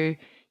have to, you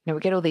know, we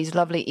get all these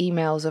lovely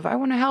emails of, I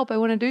want to help, I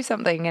want to do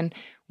something. And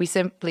we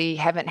simply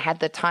haven't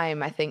had the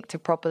time, I think, to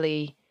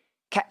properly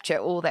capture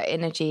all that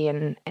energy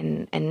and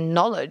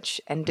knowledge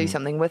and do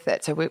something with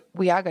it. So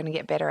we are going to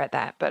get better at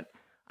that. But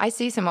I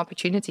see some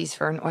opportunities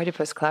for an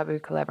Oedipus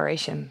Klabu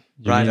collaboration.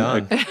 Right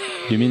on.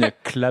 You mean a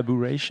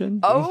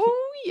collaboration?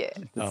 Oh, yeah.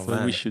 That's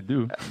what we should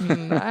do.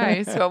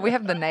 Nice. Well, we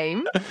have the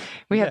name.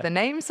 We have the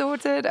name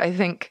sorted. I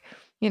think,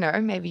 you know,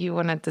 maybe you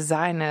want to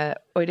design a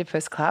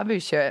Oedipus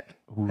Klabu shirt.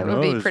 That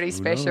would be pretty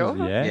special.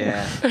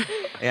 Yeah.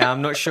 Yeah,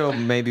 I'm not sure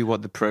maybe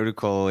what the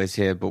protocol is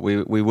here, but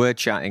we were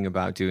chatting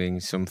about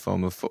doing some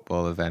form of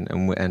football event,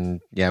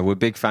 and we're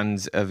big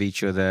fans of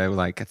each other.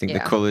 Like, I think the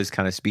colours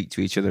kind of speak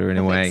to each other in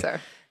a way. So.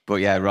 But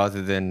yeah,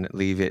 rather than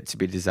leave it to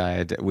be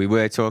desired, we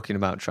were talking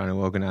about trying to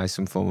organise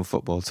some form of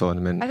football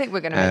tournament. I think we're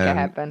going to make it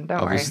happen,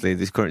 don't obviously, worry.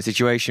 this current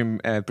situation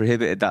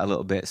prohibited that a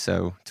little bit,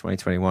 so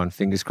 2021,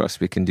 fingers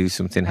crossed we can do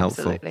something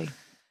helpful. Absolutely.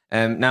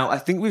 Now, I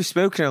think we've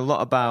spoken a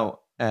lot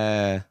about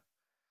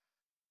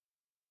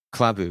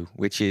Klabu,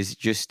 which is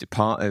just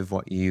part of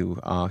what you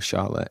are,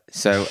 Charlotte.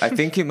 So I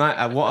think it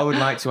might. What I would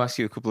like to ask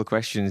you a couple of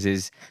questions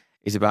is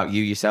about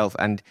you yourself,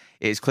 and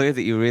it's clear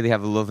that you really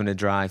have a love and a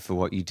drive for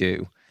what you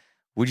do.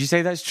 Would you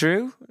say that's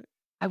true?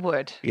 I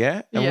would.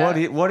 Yeah?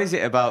 And what is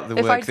it about the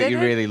work that you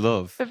really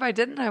love? If I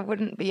didn't, I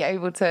wouldn't be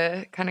able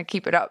to kind of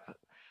keep it up.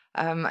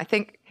 I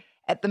think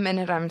at the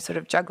minute I'm sort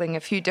of juggling a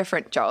few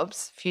different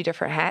jobs, a few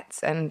different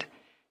hats. And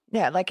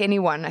yeah, like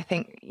anyone, I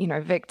think, you know,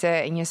 Victor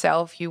and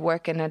yourself, you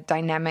work in a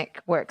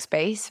dynamic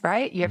workspace,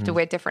 right? You have to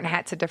wear different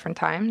hats at different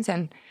times.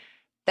 And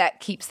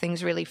that keeps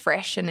things really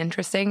fresh and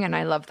interesting. And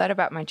I love that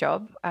about my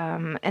job.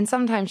 And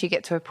sometimes you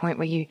get to a point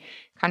where you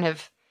kind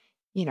of,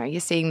 you know,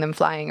 you're seeing them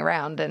flying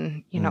around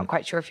and you're not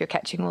quite sure if you're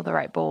catching all the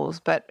right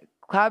balls. But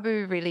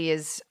Klabu really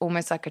is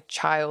almost like a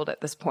child at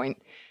this point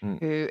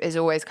who is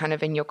always kind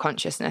of in your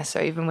consciousness.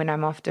 So even when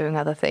I'm off doing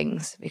other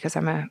things, because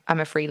I'm a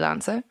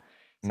freelancer,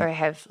 so I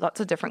have lots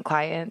of different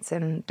clients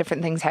and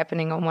different things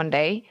happening on one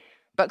day.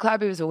 But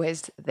Klabu is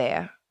always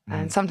there.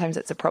 And sometimes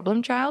it's a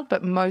problem child,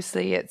 but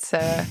mostly it's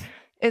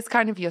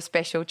kind of your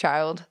special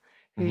child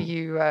who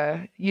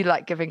you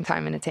like giving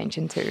time and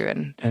attention to.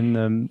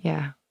 And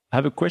I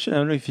have a question. I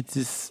don't know if it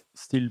is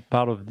still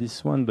part of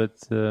this one, but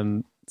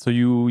so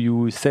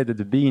you said at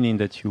the beginning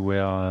that you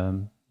were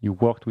you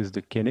worked with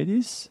the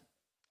Kennedys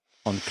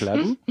on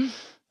Klabu.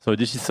 So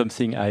this is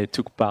something I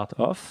took part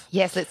of.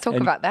 Yes, let's talk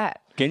about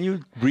that. Can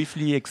you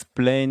briefly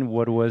explain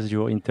what was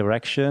your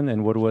interaction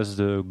and what was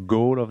the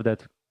goal of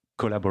that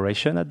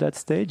collaboration at that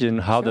stage,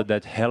 and how did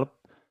that help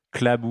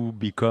Klabu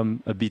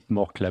become a bit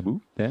more Klabu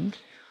then?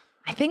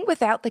 I think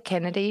without the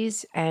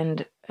Kennedys,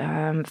 and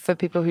for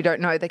people who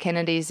don't know, the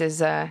Kennedys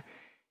is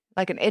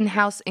like an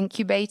in-house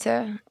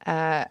incubator,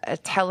 a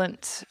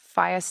talent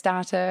fire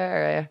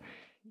starter,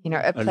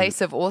 a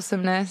place of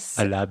awesomeness,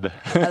 a lab,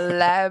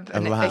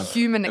 a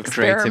human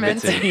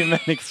experiment,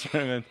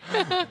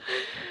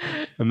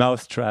 a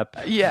mousetrap.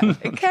 Yeah,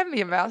 it can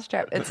be a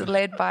mousetrap. It's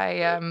led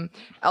by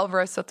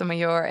Alvaro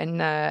Sotomayor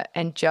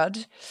and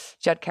Judd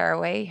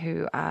Carraway,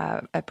 who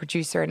are a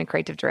producer and a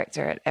creative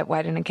director at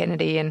Wieden and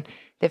Kennedy, and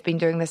they've been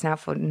doing this now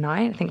for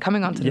 9, I think,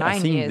 coming on to 9 years. I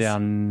think they are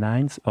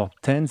 9th or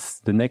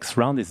 10th. The next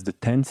round is the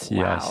 10th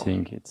year, I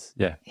think.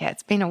 Yeah,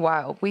 it's been a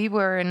while. We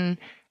were in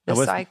the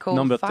cycle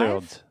number 5.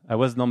 3rd. I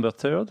was number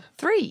 3rd.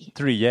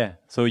 3, yeah.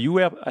 So you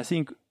were, I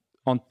think,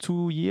 on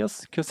 2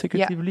 years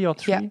consecutively or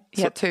 3?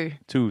 Yeah, 2.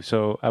 2.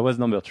 So I was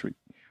number 3.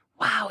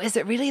 Wow, is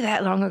it really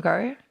that long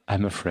ago?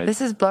 I'm afraid.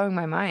 This is blowing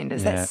my mind.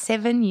 Is that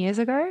 7 years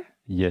ago?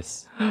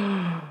 Yes.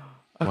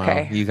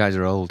 Okay. Wow, you guys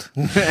are old.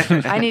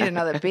 I need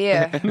another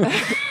beer.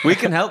 We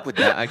can help with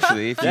that,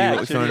 actually. If you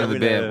want another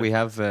beer, we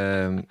have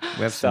some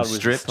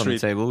strip on the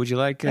table. Would you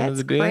like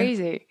another beer?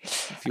 Crazy.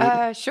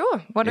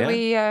 Sure. What do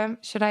we?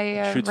 Should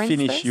I? Should rinse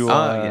finish this? your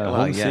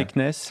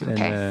homesickness.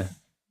 Okay.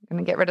 And,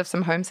 Gonna get rid of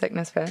some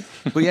homesickness first.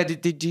 But yeah,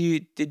 did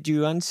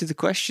you answer the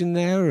question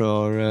there,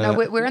 or no?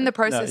 We're in the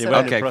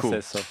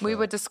process. We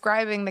were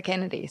describing the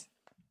Kennedys.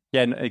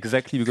 Yeah,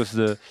 exactly,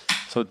 because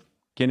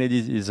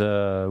Kennedys is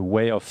a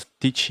way of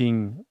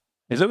teaching.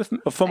 It's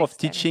a form of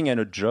teaching and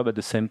a job at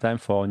the same time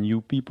for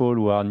new people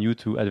who are new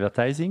to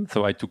advertising.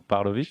 So I took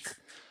part of it.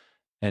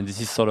 And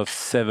this is sort of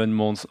 7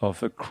 months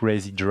of a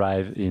crazy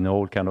drive in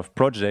all kind of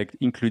projects,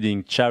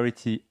 including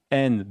charity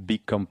and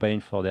big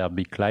campaign for their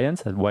big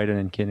clients at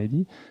Wieden &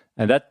 Kennedy.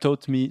 And that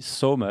taught me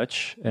so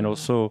much and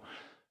also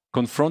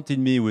confronted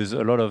me with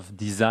a lot of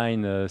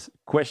design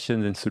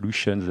questions and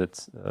solutions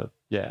that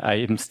I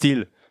am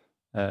still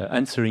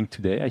answering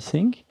today, I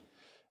think.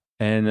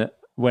 And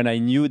when I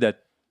knew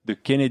that the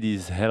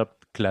Kennedys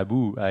helped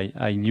Klabu,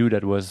 I knew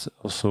that was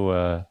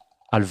also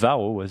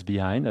Alvaro was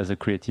behind as a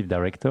creative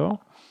director.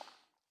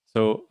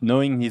 So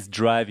knowing his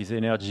drive, his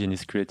energy, and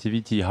his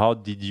creativity, how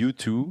did you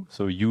two,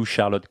 so you,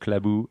 Charlotte,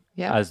 Klabu,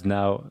 as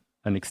now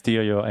an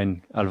exterior,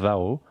 and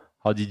Alvaro,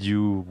 how did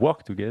you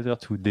work together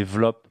to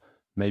develop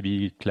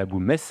maybe Klabu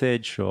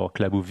message or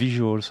Klabu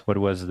visuals? What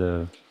was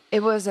the...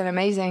 It was an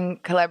amazing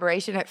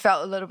collaboration. It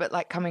felt a little bit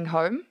like coming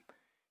home.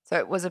 So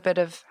it was a bit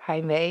of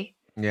heimweh.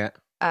 Yeah.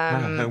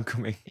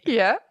 Homecoming.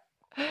 Yeah.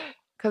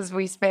 Because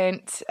we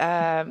spent,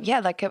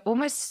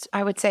 almost,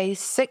 I would say,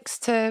 6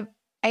 to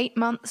 8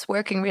 months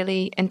working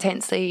really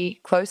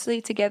intensely,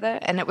 closely together.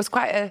 And it was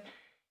quite a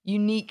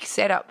unique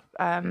setup.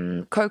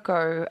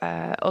 Coco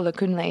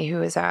Olakunle,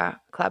 who is our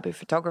Klabu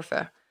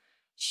photographer,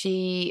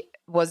 she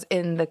was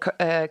in the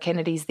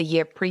Kennedys the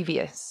year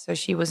previous. So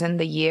she was in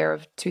the year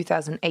of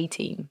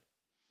 2018.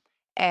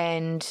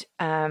 And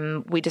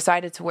we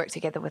decided to work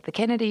together with the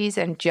Kennedys,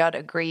 and Judd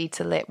agreed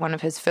to let one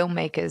of his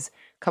filmmakers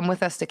come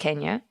with us to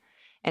Kenya.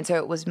 And so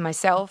it was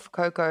myself,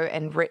 Coco,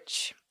 and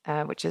Rich,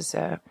 which is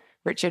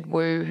Richard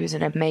Wu, who's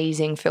an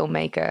amazing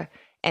filmmaker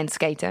and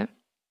skater.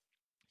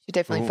 You should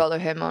definitely follow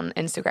him on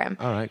Instagram.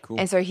 All right, cool.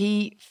 And so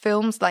he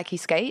films like he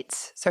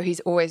skates. So he's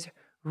always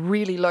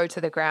really low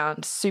to the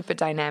ground, super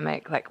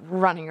dynamic, like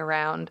running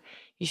around.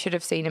 You should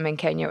have seen him in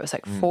Kenya. It was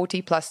like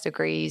 40 plus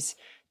degrees,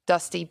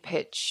 dusty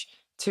pitch,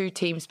 2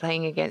 teams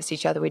playing against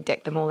each other. We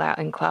decked them all out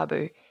in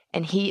Klabu.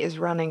 And he is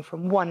running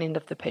from one end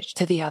of the pitch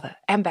to the other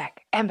and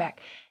back and back.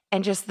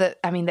 And just the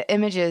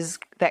images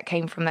that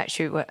came from that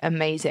shoot were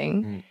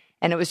amazing.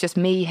 And it was just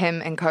me,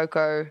 him, and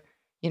Coco.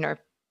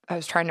 I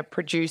was trying to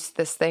produce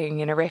this thing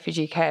in a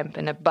refugee camp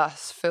in a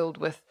bus filled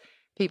with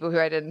people who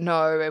I didn't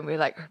know. And we're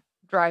like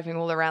driving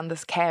all around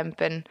this camp,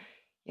 and,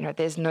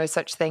 there's no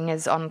such thing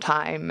as on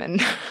time.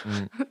 And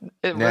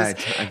it was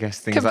I guess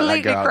things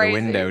like that go out crazy.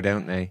 The window,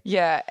 don't they?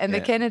 Yeah. And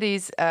the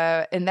Kennedys,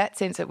 in that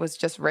sense, it was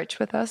just Rich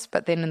with us.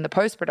 But then in the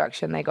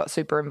post-production, they got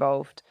super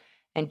involved.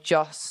 And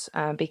Joss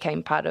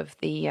became part of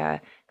the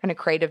kind of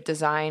creative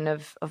design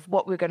of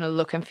what we're going to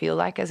look and feel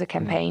like as a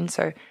campaign.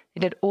 So they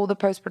did all the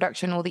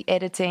post-production, all the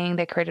editing.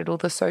 They created all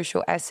the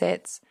social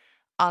assets.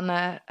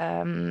 Anna,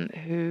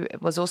 who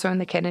was also in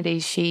the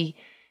Kennedys, she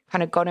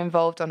kind of got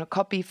involved on a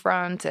copy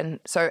front. And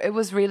so it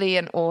was really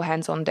an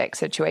all-hands-on-deck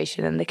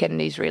situation. And the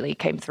Kennedys really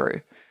came through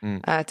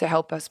to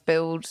help us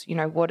build,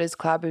 what is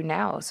Klabu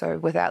now. So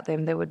without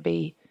them, there would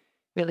be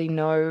really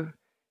no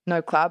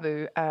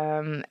Klabu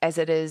as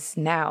it is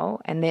now.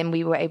 And then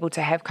we were able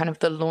to have kind of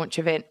the launch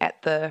event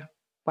at the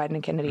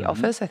Wieden & Kennedy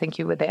office. I think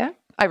you were there.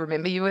 I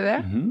remember you were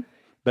there.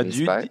 But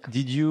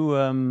did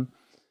you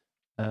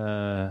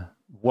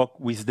work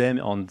with them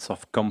on sort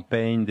of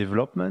campaign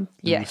development?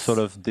 Yes. You sort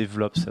of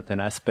develop certain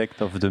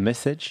aspect of the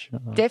message?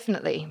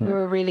 Definitely. We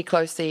were really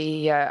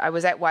closely. I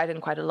was at Wieden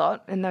quite a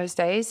lot in those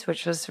days,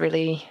 which was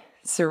really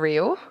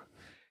surreal.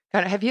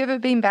 Have you ever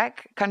been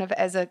back kind of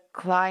as a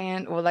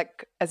client or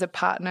like as a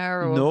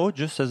partner? Or... No,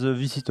 just as a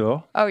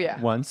visitor. Oh, yeah.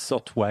 Once or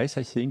twice,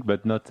 I think,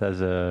 but not as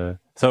a...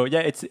 So, yeah,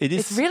 it is...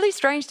 It's really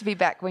strange to be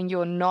back when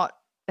you're not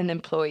an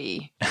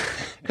employee.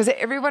 Because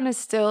everyone is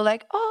still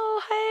like,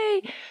 oh,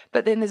 hey.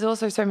 But then there's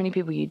also so many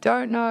people you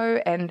don't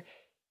know. And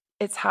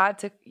it's hard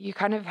to... You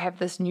kind of have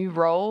this new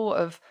role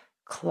of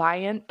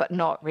client, but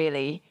not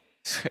really.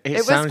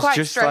 It sounds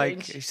just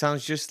strange. It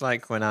sounds just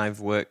like when I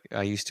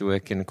used to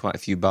work in quite a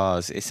few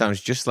bars. It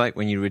sounds just like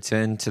when you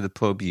return to the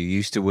pub you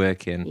used to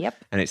work in. Yep.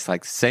 And it's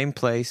like the same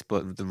place,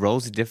 but the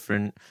roles are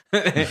different.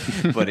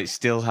 But it's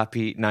still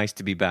nice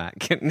to be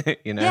back.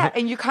 Yeah,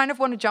 and you kind of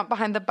want to jump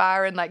behind the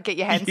bar and like get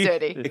your hands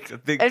dirty. I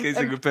think it's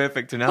a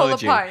perfect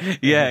analogy. Pull a pint.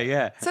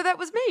 Yeah. So that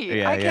was me.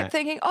 Yeah, I kept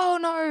thinking, oh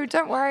no,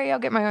 don't worry, I'll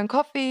get my own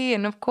coffee,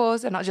 and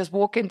I'll just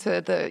walk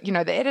into the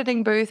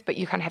editing booth, but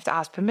you kind of have to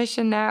ask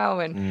permission now,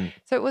 and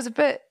so it was a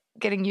bit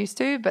getting used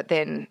to, but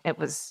then it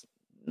was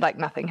like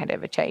nothing had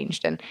ever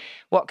changed. And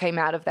what came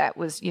out of that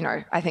was,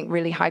 I think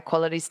really high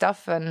quality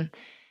stuff, and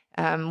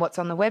what's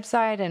on the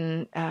website,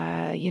 and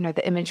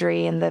the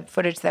imagery and the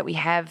footage that we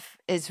have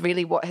is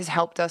really what has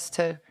helped us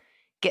to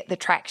get the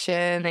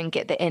traction and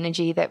get the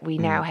energy that we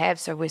now have.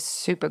 So we're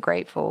super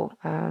grateful,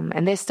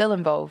 and they're still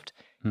involved.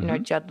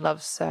 Judd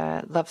loves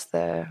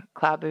the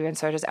Klabu, and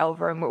so does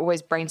Alvaro, and we're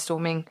always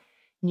brainstorming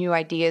new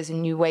ideas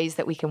and new ways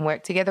that we can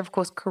work together. Of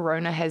course,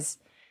 Corona has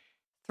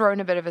thrown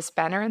a bit of a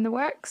spanner in the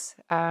works.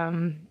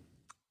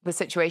 The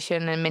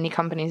situation in many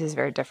companies is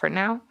very different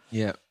now.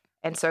 Yeah.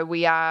 And so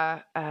we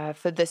are,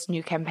 for this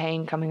new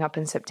campaign coming up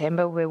in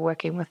September, we're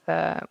working with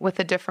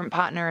a different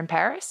partner in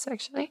Paris,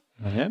 actually.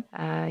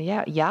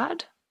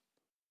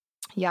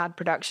 Yard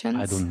Productions.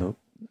 I don't know.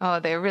 Oh,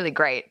 they're really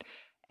great.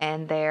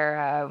 And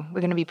we're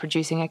going to be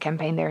producing a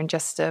campaign there in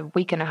just a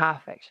week and a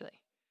half, actually.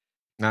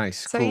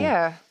 Nice. So, cool.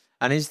 yeah.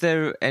 And is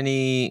there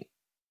any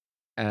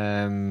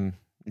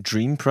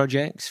dream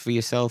projects for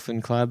yourself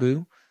and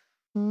Klæbu?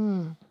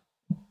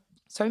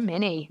 So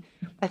many.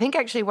 I think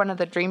actually one of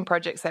the dream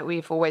projects that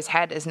we've always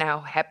had is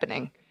now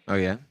happening. Oh,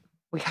 yeah?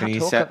 We can't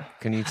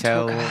Can you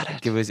tell,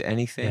 give us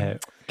anything? Yeah.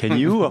 Can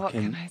you? What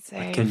can I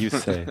say? What can you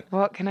say?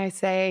 What can I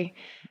say?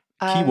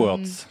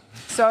 Keywords.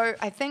 So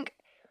I think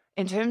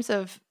in terms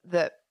of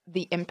the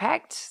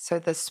impact, so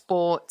the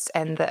sports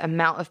and the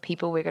amount of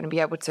people we're going to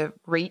be able to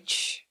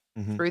reach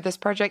through this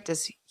project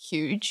is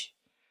huge,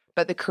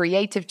 but the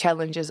creative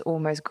challenge is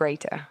almost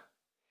greater.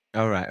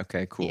 All right.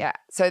 Okay, cool. Yeah.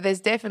 So there's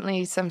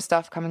definitely some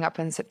stuff coming up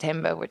in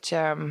September, which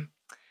I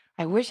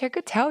wish I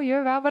could tell you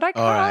about, but I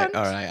can't.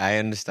 All right. I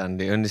understand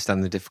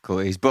the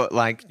difficulties, but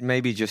like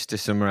maybe just to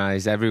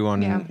summarize,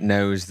 everyone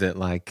knows that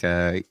like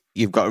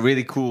you've got a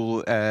really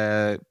cool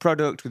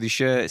product with your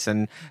shirts,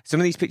 and some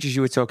of these pictures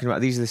you were talking about,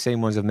 these are the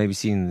same ones I've maybe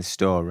seen in the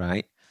store,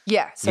 right?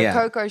 Yeah. So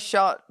Coco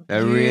shot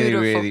beautiful. Really,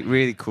 really,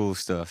 really cool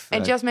stuff.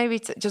 And just maybe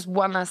just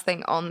one last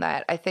thing on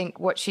that. I think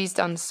what she's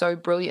done so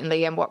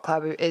brilliantly and what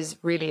Klæbu is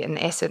really in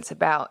essence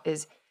about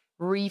is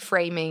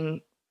reframing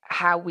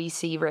how we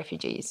see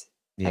refugees.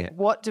 Yeah. Like,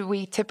 what do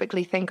we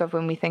typically think of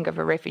when we think of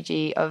a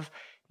refugee? Of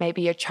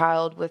maybe a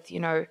child with,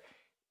 a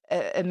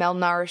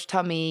malnourished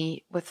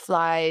tummy with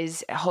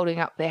flies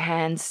holding up their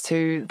hands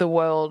to the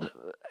world,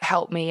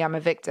 help me, I'm a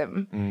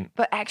victim.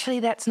 But actually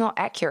that's not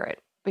accurate.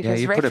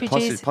 Because you refugees,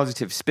 put a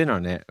positive spin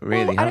on it,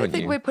 really, I don't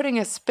think we're putting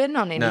a spin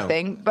on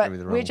anything, but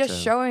we're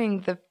just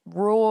showing the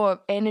raw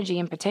energy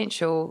and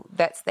potential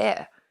that's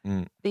there.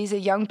 These are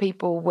young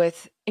people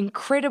with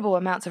incredible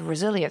amounts of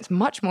resilience,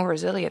 much more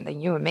resilient than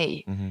you and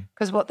me,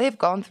 because what they've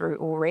gone through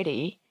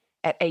already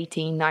at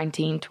 18,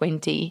 19,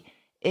 20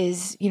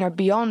 is,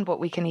 beyond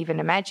what we can even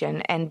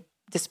imagine. And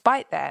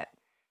despite that,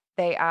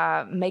 they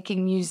are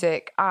making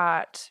music,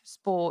 art,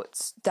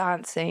 sports,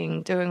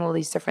 dancing, doing all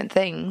these different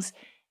things.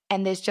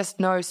 And there's just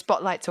no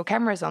spotlights or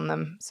cameras on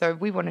them. So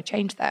we want to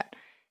change that.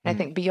 And I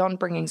think beyond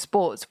bringing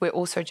sports, we're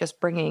also just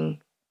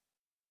bringing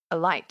a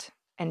light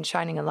and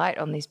shining a light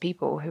on these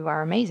people who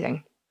are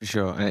amazing. For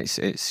sure. And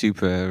it's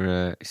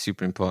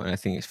super important. I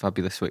think it's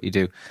fabulous what you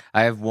do.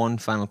 I have one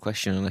final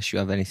question, unless you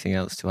have anything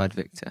else to add,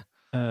 Victor.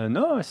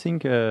 No, I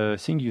think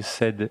you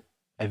said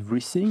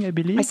everything, I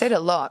believe. I said a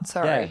lot,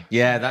 sorry.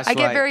 Yeah, that's I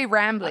get very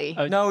rambly.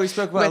 No, we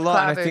spoke about a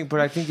lot, and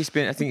I think it's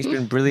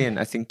been brilliant.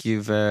 I think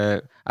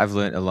I've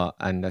learned a lot,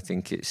 and I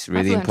think it's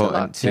really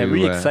important to. I'm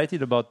really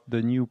excited about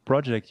the new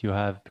project you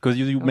have, because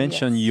you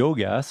mentioned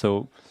yoga,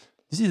 so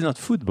this is not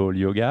football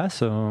yoga,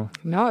 so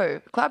no,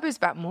 Klæbu is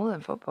about more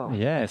than football.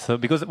 Yeah, so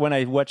because when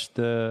I watched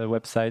the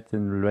website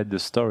and read the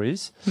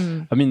stories,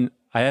 I mean,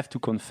 I have to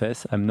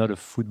confess, I'm not a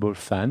football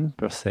fan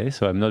per se,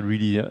 so I'm not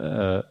really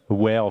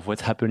aware of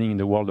what's happening in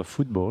the world of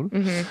football.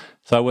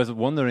 So I was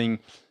wondering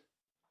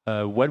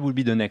what would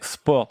be the next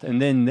sport,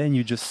 and then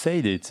you just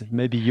said it,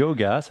 maybe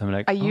yoga. So I'm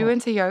like, are you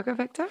into yoga,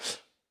 Victor? It's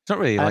not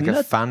really like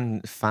a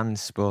fan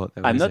sport,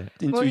 though, I'm not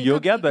into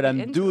yoga, but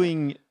I'm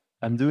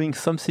doing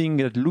something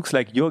that looks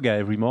like yoga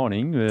every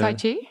morning. Tai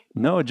Chi?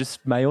 No,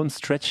 just my own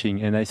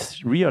stretching, and I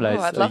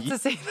realized I'd love to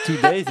see that.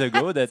 2 days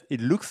ago that it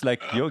looks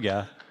like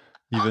yoga.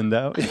 Even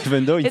though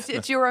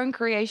it's your own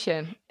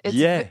creation. It's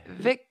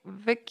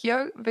Vic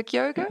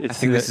Yoga. I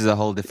think this is a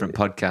whole different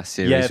podcast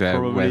series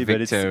where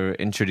Victor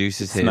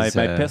introduces his my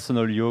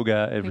personal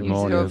yoga every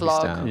morning. You do a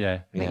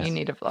vlog. You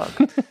need a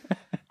vlog.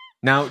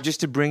 Now, just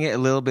to bring it a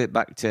little bit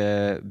back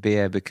to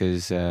beer,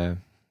 because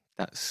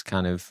that's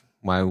kind of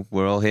why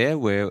we're all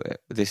here.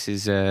 This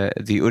is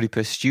the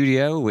Oedipus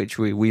studio, which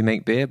we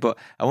make beer. But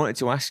I wanted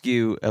to ask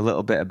you a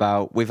little bit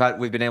about we've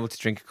been able to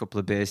drink a couple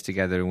of beers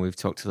together, and we've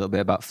talked a little bit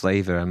about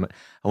flavor. And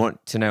I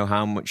want to know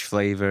how much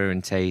flavor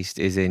and taste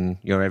is in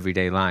your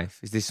everyday life.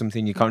 Is this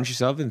something you're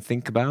conscious of and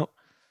think about?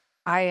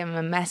 I am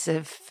a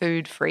massive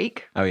food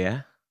freak. Oh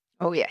yeah.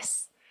 Oh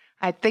yes.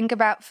 I think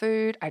about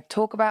food. I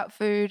talk about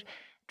food.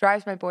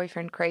 Drives my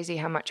boyfriend crazy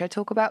how much I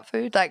talk about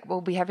food. Like,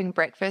 we'll be having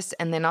breakfast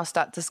and then I'll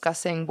start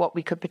discussing what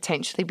we could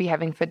potentially be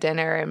having for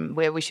dinner and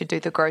where we should do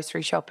the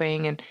grocery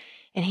shopping. And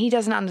he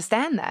doesn't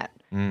understand that.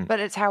 But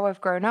it's how I've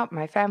grown up.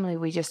 My family,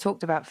 we just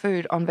talked about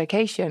food on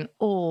vacation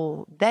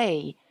all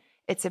day.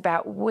 It's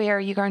about where are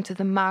you going to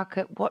the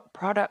market? What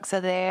products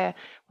are there?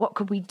 What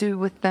could we do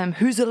with them?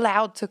 Who's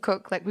allowed to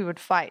cook? Like, we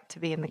would fight to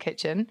be in the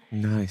kitchen.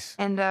 Nice.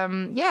 And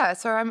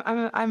so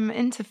I'm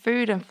into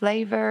food and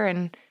flavor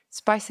and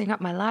spicing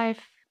up my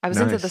life. I was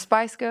into the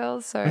Spice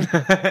Girls, so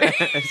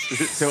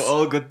so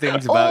all good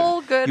things about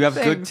all good. You have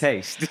things. good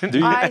taste.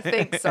 I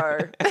think so.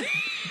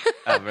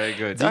 Oh, very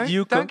good.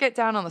 Don't get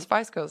down on the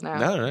Spice Girls now.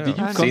 No. Did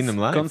you seen them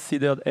live?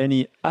 Considered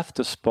any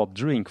after sport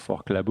drink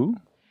for Klæbu?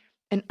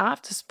 An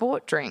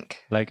after-sport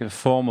drink. Like a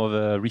form of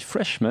a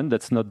refreshment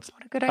that's not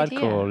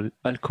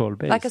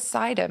alcohol-based. Like a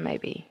cider,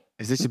 maybe.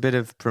 Is this a bit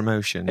of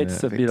promotion?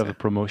 It's a bit of a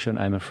promotion,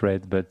 I'm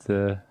afraid, but...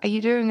 Are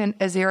you doing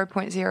a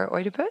 0.0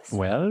 Oedipus?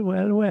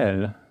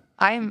 Well.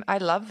 I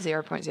love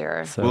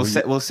 0.0.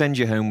 So we'll send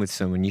you home with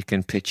some and you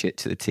can pitch it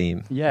to the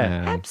team.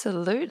 Yeah.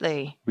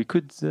 Absolutely. We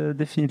could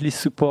definitely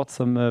support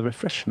some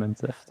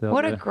refreshments after.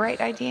 What a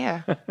great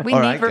idea. We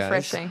need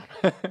refreshing.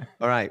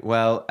 All right.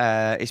 Well,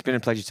 it's been a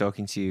pleasure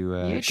talking to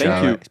you, Charlotte.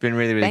 Thank you. It's been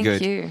really, really good.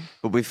 Thank you.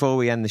 But before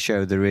we end the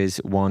show, there is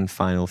one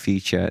final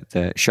feature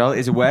that Charlotte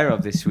is aware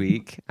of this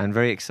week and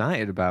very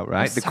excited about,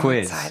 right? The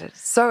quiz.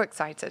 So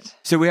excited.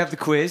 So we have the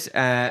quiz,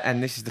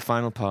 and this is the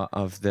final part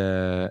of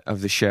the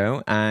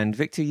show. And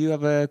Victor, you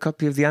have a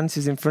copy of the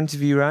answers in front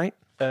of you, right?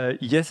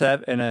 Yes, I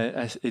have, and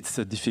it's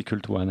a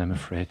difficult one, I'm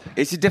afraid.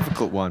 It's a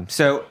difficult one.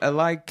 So,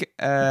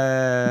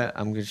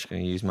 I'm just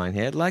going to use mine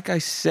here. Like I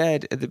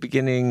said at the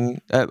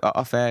beginning,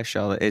 off air,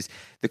 Charlotte, is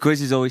the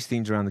quiz is always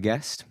themed around the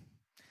guest.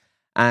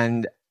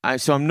 And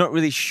so I'm not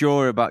really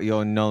sure about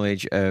your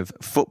knowledge of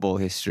football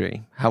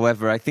history.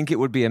 However, I think it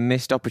would be a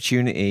missed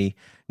opportunity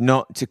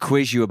not to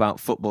quiz you about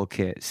football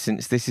kits,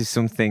 since this is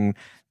something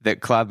that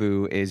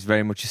Klæbu is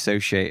very much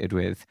associated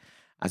with.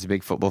 As a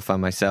big football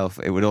fan myself,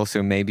 it would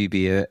also maybe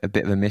be a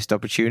bit of a missed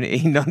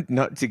opportunity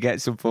not to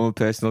get some form of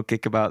personal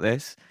kick about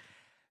this.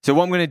 So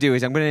what I'm going to do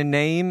is I'm going to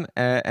name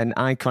an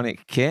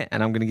iconic kit,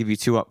 and I'm going to give you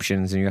two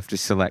options, and you have to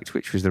select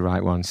which was the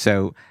right one.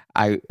 So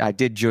I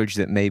did judge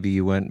that maybe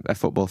you weren't a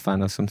football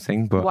fan or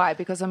something, but why?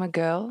 Because I'm a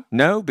girl?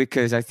 No,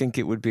 because I think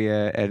it would be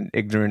an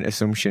ignorant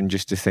assumption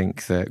just to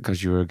think that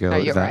because you were a girl. No,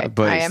 you're that, right.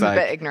 But I am a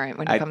bit ignorant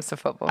when it comes to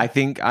football. I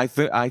think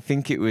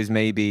it was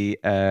maybe.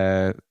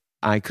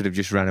 I could have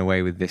just ran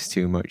away with this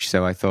too much.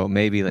 So I thought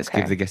maybe let's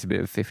give the guest a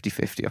bit of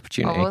 50-50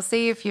 opportunity. Well, we'll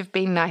see if you've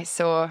been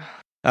nice or...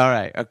 All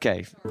right,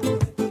 okay.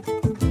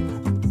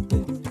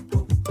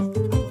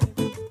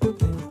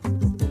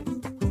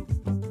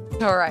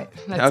 All right,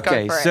 let's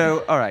go for it.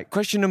 So, all right,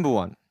 question number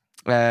one.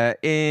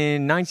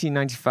 In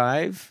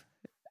 1995,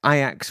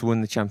 Ajax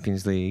won the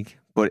Champions League,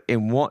 but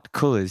in what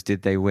colours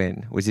did they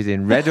win? Was it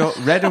in red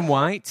and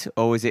white,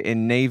 or was it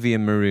in navy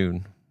and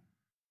maroon?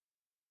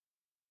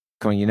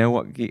 Come on, you know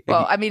what?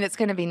 Well, I mean, it's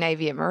going to be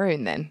navy and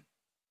maroon then.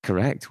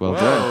 Correct. Well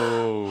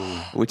done.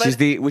 Which is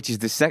the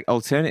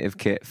alternative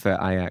kit for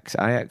Ajax.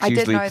 Ajax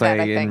usually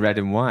play in red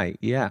and white.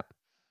 Yeah.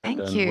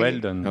 Thank you. Well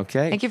done.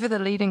 Okay. Thank you for the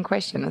leading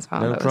question as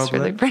well. No that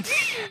problem. was really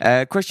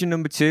brilliant. Question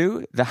number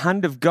two. The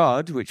Hand of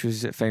God, which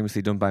was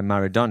famously done by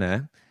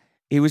Maradona,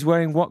 he was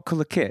wearing what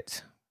colour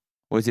kit?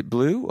 Was it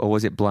blue or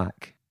was it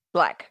black?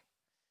 Black.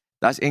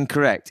 That's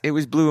incorrect. It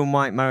was blue and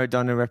white.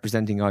 Maradona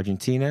representing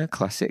Argentina,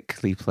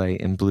 classically play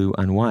in blue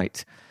and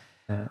white.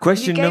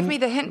 You gave me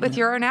the hint with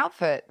your own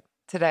outfit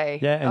today.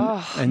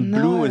 Yeah, and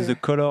blue is the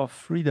color of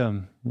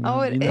freedom.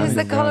 It is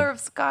the color of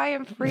sky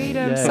and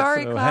freedom. Yeah,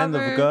 Sorry, so Klæbu. Hand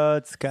of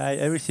God, sky,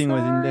 everything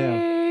was in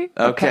there.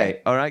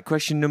 Okay. All right.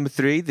 Question number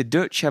three. The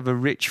Dutch have a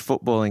rich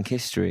footballing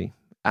history.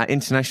 At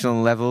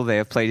international level, they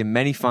have played in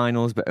many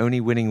finals, but only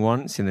winning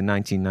once in the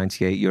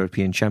 1998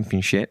 European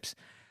Championships.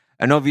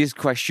 An obvious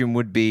question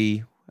would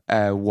be,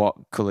 what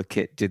colour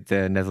kit did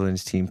the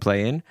Netherlands team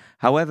play in?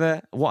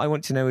 However, what I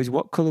want to know is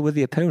what colour were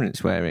the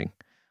opponents wearing?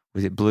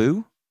 Was it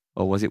blue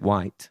or was it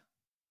white?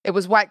 It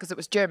was white because it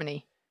was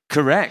Germany.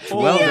 Correct.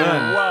 Well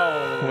done.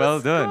 Wow. Well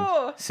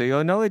done. So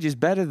your knowledge is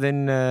better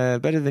than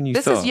you thought.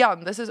 This is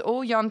Jan. This is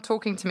all Jan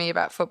talking to me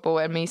about football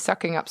and me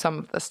sucking up some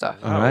of the stuff.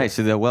 All right.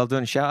 So well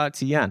done. Shout out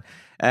to Jan.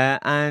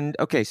 And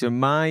okay, so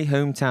my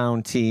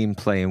hometown team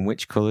play in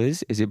which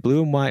colours? Is it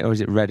blue and white or is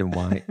it red and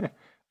white?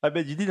 I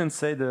bet you didn't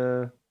say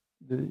your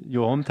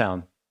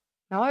hometown.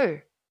 No.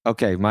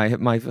 Okay, my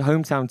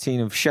hometown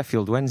team of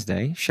Sheffield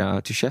Wednesday, shout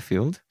out to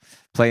Sheffield,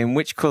 play in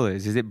which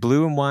colours? Is it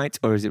blue and white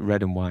or is it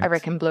red and white? I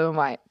reckon blue and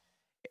white.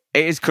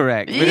 It is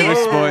correct. Bit of a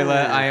spoiler.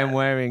 I am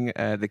wearing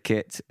the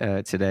kit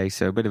today,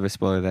 so a bit of a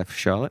spoiler there for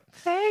Charlotte.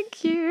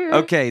 Thank you.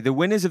 Okay, the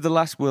winners of the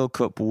last World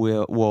Cup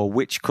wore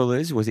which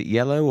colours? Was it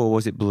yellow or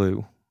was it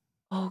blue?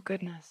 Oh,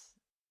 goodness.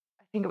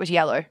 I think it was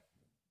yellow.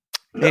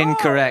 No.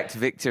 Incorrect.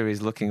 Victor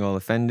is looking all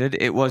offended.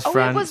 It was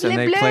France, and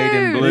they bleu. played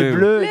in blue. Les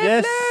bleus,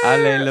 yes.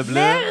 Allez, le bleu.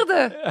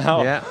 Merde.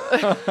 Oh. Yeah.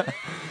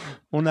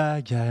 On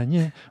a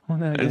gagné.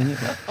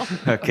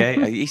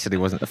 Okay, he said he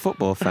wasn't a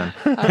football fan.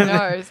 I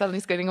know, suddenly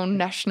he's getting all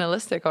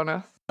nationalistic on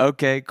us.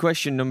 Okay,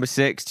 question number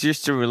 6.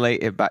 Just to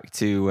relate it back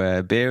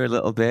to beer a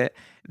little bit.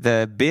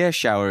 The beer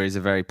shower is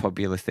a very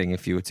popular thing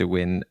if you were to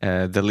win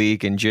the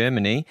league in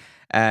Germany.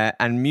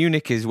 And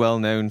Munich is well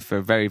known for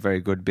very, very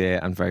good beer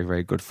and very,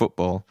 very good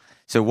football.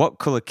 So what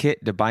colour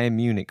kit do Bayern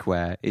Munich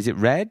wear? Is it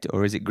red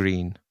or is it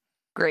green?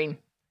 Green.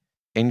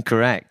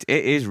 Incorrect.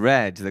 It is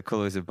red, the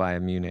colours of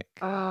Bayern Munich.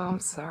 Oh, I'm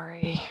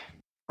sorry.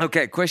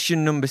 Okay,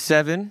 question number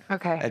 7.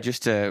 Okay.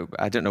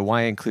 I don't know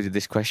why I included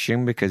this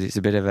question because it's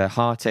a bit of a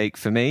heartache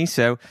for me.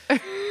 So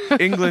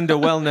England are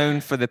well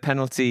known for the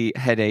penalty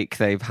headache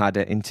they've had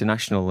at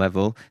international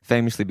level,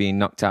 famously being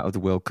knocked out of the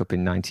World Cup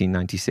in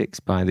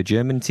 1996 by the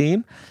German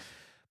team.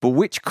 But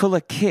which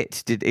colour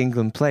kit did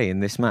England play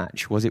in this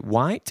match? Was it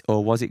white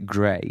or was it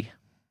grey?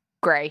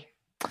 Grey.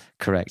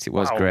 Correct. It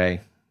was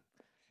grey.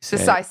 So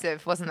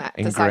decisive, wasn't that?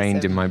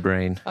 Ingrained in my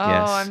brain. Oh,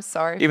 yes. I'm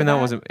sorry. Even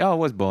though I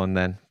was born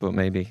then, but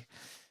maybe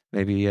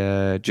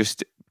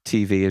just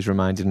TV has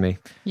reminded me.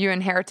 You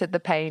inherited the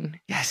pain.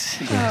 Yes,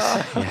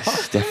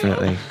 yes,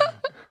 definitely.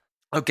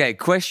 Okay,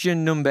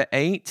 question number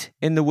 8.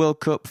 In the World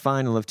Cup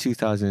final of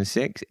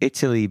 2006,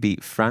 Italy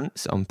beat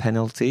France on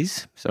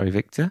penalties. Sorry,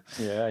 Victor.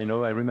 Yeah, I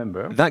know, I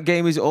remember. That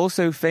game is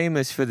also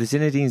famous for the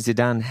Zinedine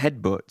Zidane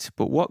headbutt,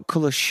 but what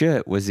colour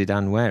shirt was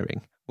Zidane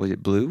wearing? Was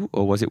it blue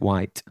or was it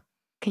white?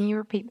 Can you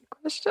repeat the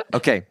question?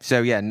 Okay,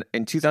 so yeah,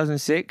 in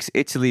 2006,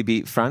 Italy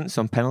beat France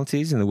on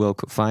penalties in the World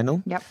Cup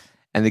final. Yep.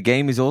 And the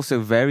game is also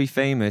very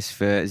famous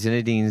for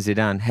Zinedine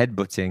Zidane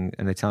headbutting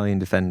an Italian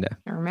defender.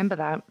 I remember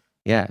that.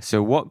 Yeah,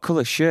 so what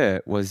colour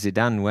shirt was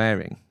Zidane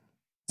wearing?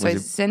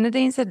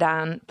 Zinedine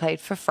Zidane played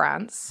for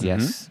France.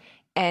 Yes.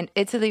 And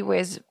Italy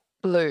wears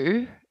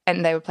blue,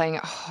 and they were playing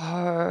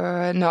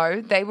at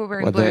no, they were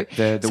wearing blue.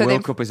 The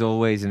World Cup is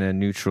always in a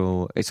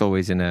neutral, it's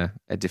always in a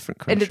different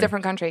country. In a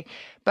different country.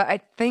 But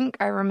I think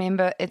I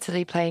remember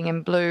Italy playing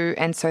in blue,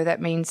 and so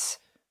that means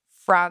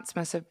France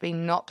must have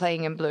been not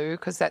playing in blue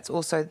because that's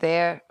also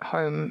their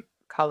home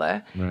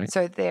colour. Right.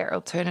 So their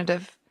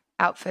alternative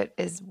outfit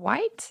is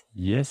white?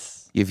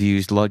 Yes. You've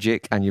used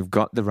logic and you've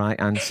got the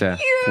right answer.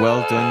 Yes!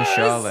 Well done,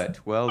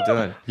 Charlotte. Well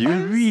done.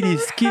 You're really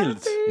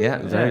skilled. Yeah,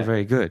 very,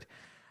 very good.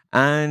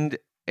 And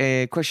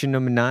question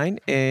number 9.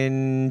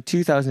 In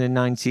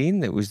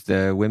 2019, it was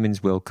the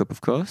Women's World Cup,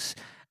 of course,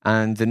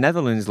 and the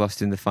Netherlands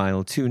lost in the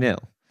final 2-0.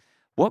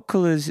 What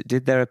colours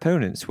did their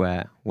opponents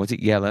wear? Was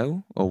it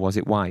yellow or was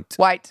it white?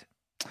 White.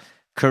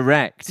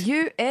 Correct.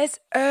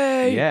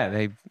 USA.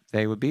 Yeah,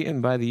 they were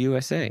beaten by the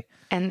USA.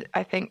 And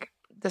I think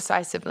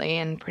decisively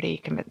and pretty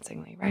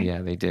convincingly, right?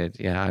 Yeah, they did.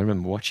 Yeah, I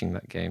remember watching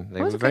that game.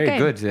 They were a good very game.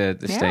 good,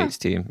 the States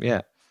team.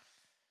 Yeah.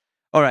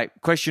 All right,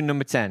 question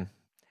number 10.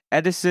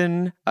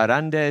 Edison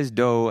Arantes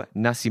do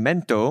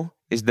Nascimento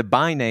is the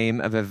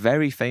byname of a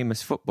very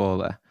famous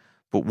footballer.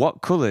 But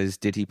what colours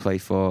did he play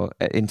for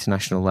at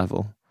international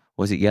level?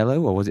 Was it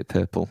yellow or was it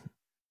purple?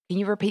 Can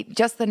you repeat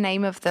just the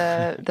name of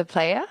the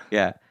player?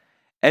 Yeah.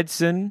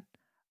 Edson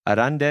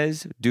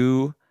Arantes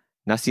do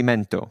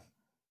Nascimento.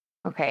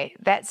 Okay,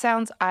 that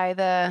sounds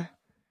either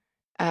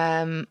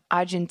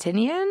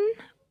Argentinian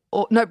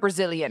or no,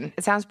 Brazilian.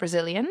 It sounds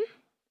Brazilian.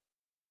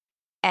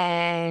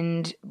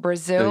 And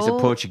Brazil. It's a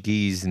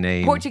Portuguese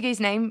name. Portuguese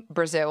name,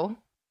 Brazil,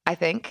 I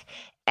think.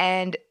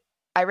 And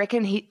I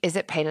reckon is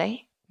it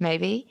Pele?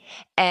 Maybe.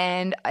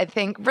 And I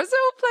think Brazil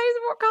plays.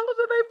 What color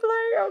do they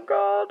play? Oh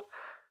God.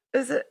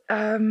 Is it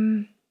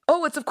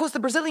it's of course the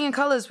Brazilian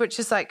colors, which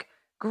is like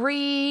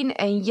green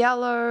and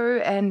yellow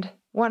and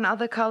one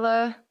other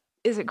color.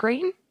 Is it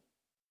green?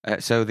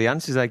 So the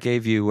answers I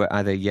gave you were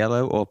either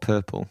yellow or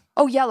purple.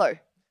 Oh, yellow.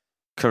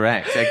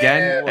 Correct.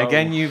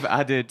 Again, you've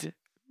added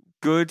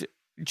good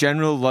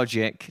general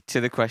logic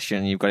to the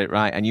question. You've got it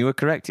right, and you were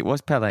correct. It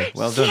was Pele.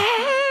 Well done.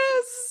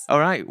 Yes. All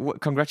right.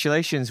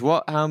 Congratulations.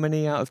 How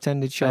many out of 10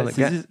 did Charlotte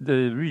get? This is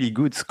the really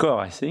good score,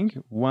 I think.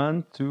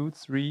 1, 2,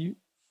 3,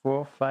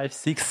 4, 5,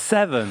 6,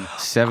 7.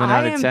 7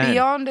 out of 10. I am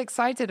beyond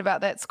excited about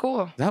that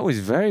score. That was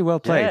very well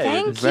played. Yeah,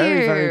 Thank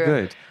very, you. very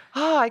good.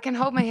 Oh, I can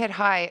hold my head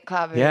high at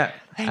Klavu. Yeah.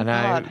 Thank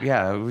God.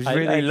 It was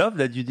really. I love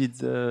that you did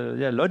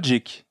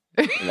logic.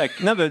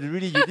 But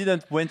really you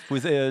didn't went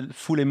with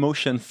full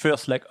emotion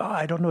first, like,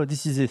 I don't know,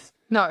 this is it.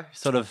 No.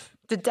 Sort of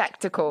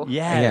didactical.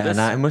 Yeah,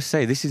 and I must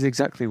say, this is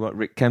exactly what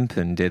Rick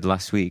Kempen did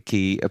last week.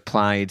 He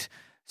applied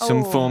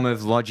some form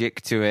of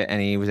logic to it,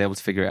 and he was able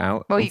to figure it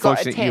out. Well, you got a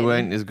Unfortunately, 10. you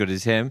weren't as good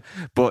as him.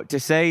 But to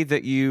say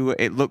that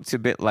it looked a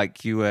bit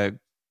like you were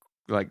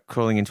like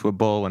crawling into a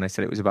ball when I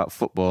said it was about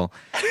football,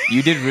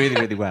 you did really,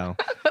 really well.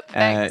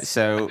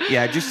 So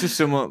yeah, just to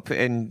sum up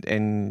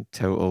in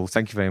total,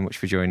 thank you very much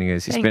for joining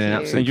us. It's been an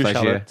absolute pleasure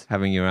Charlotte.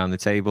 having you around the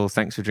table.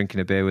 Thanks for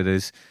drinking a beer with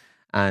us.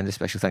 And a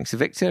special thanks to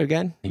Victor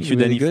again. Thank you,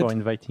 Danny, for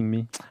inviting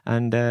me.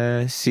 And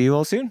see you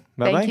all soon.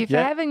 Bye-bye. Thank you for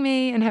having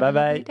me, and have a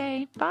Bye-bye. lovely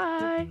day.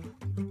 Bye.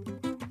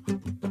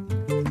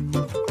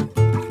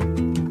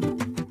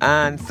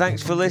 And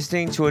thanks for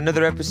listening to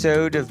another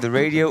episode of the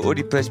Radio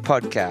Oedipus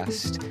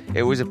podcast.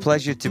 It was a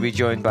pleasure to be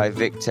joined by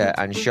Victor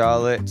and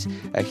Charlotte.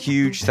 A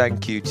huge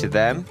thank you to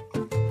them.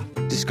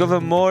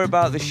 Discover more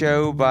about the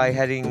show by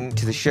heading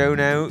to the show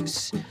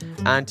notes.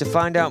 And to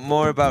find out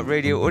more about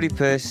Radio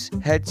Oedipus,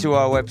 head to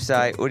our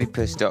website,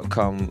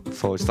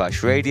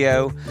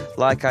 oedipus.com/radio.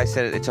 Like I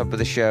said at the top of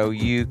the show,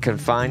 you can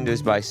find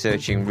us by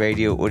searching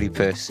Radio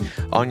Oedipus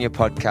on your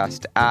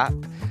podcast app.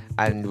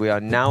 And we are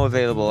now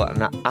available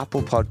on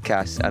Apple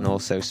Podcasts and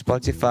also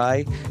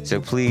Spotify. So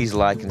please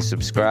like and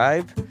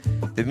subscribe.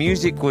 The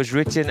music was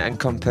written and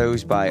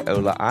composed by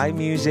Ola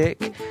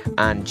iMusic.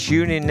 And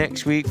tune in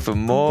next week for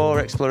more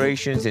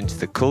explorations into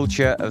the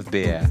culture of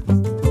beer.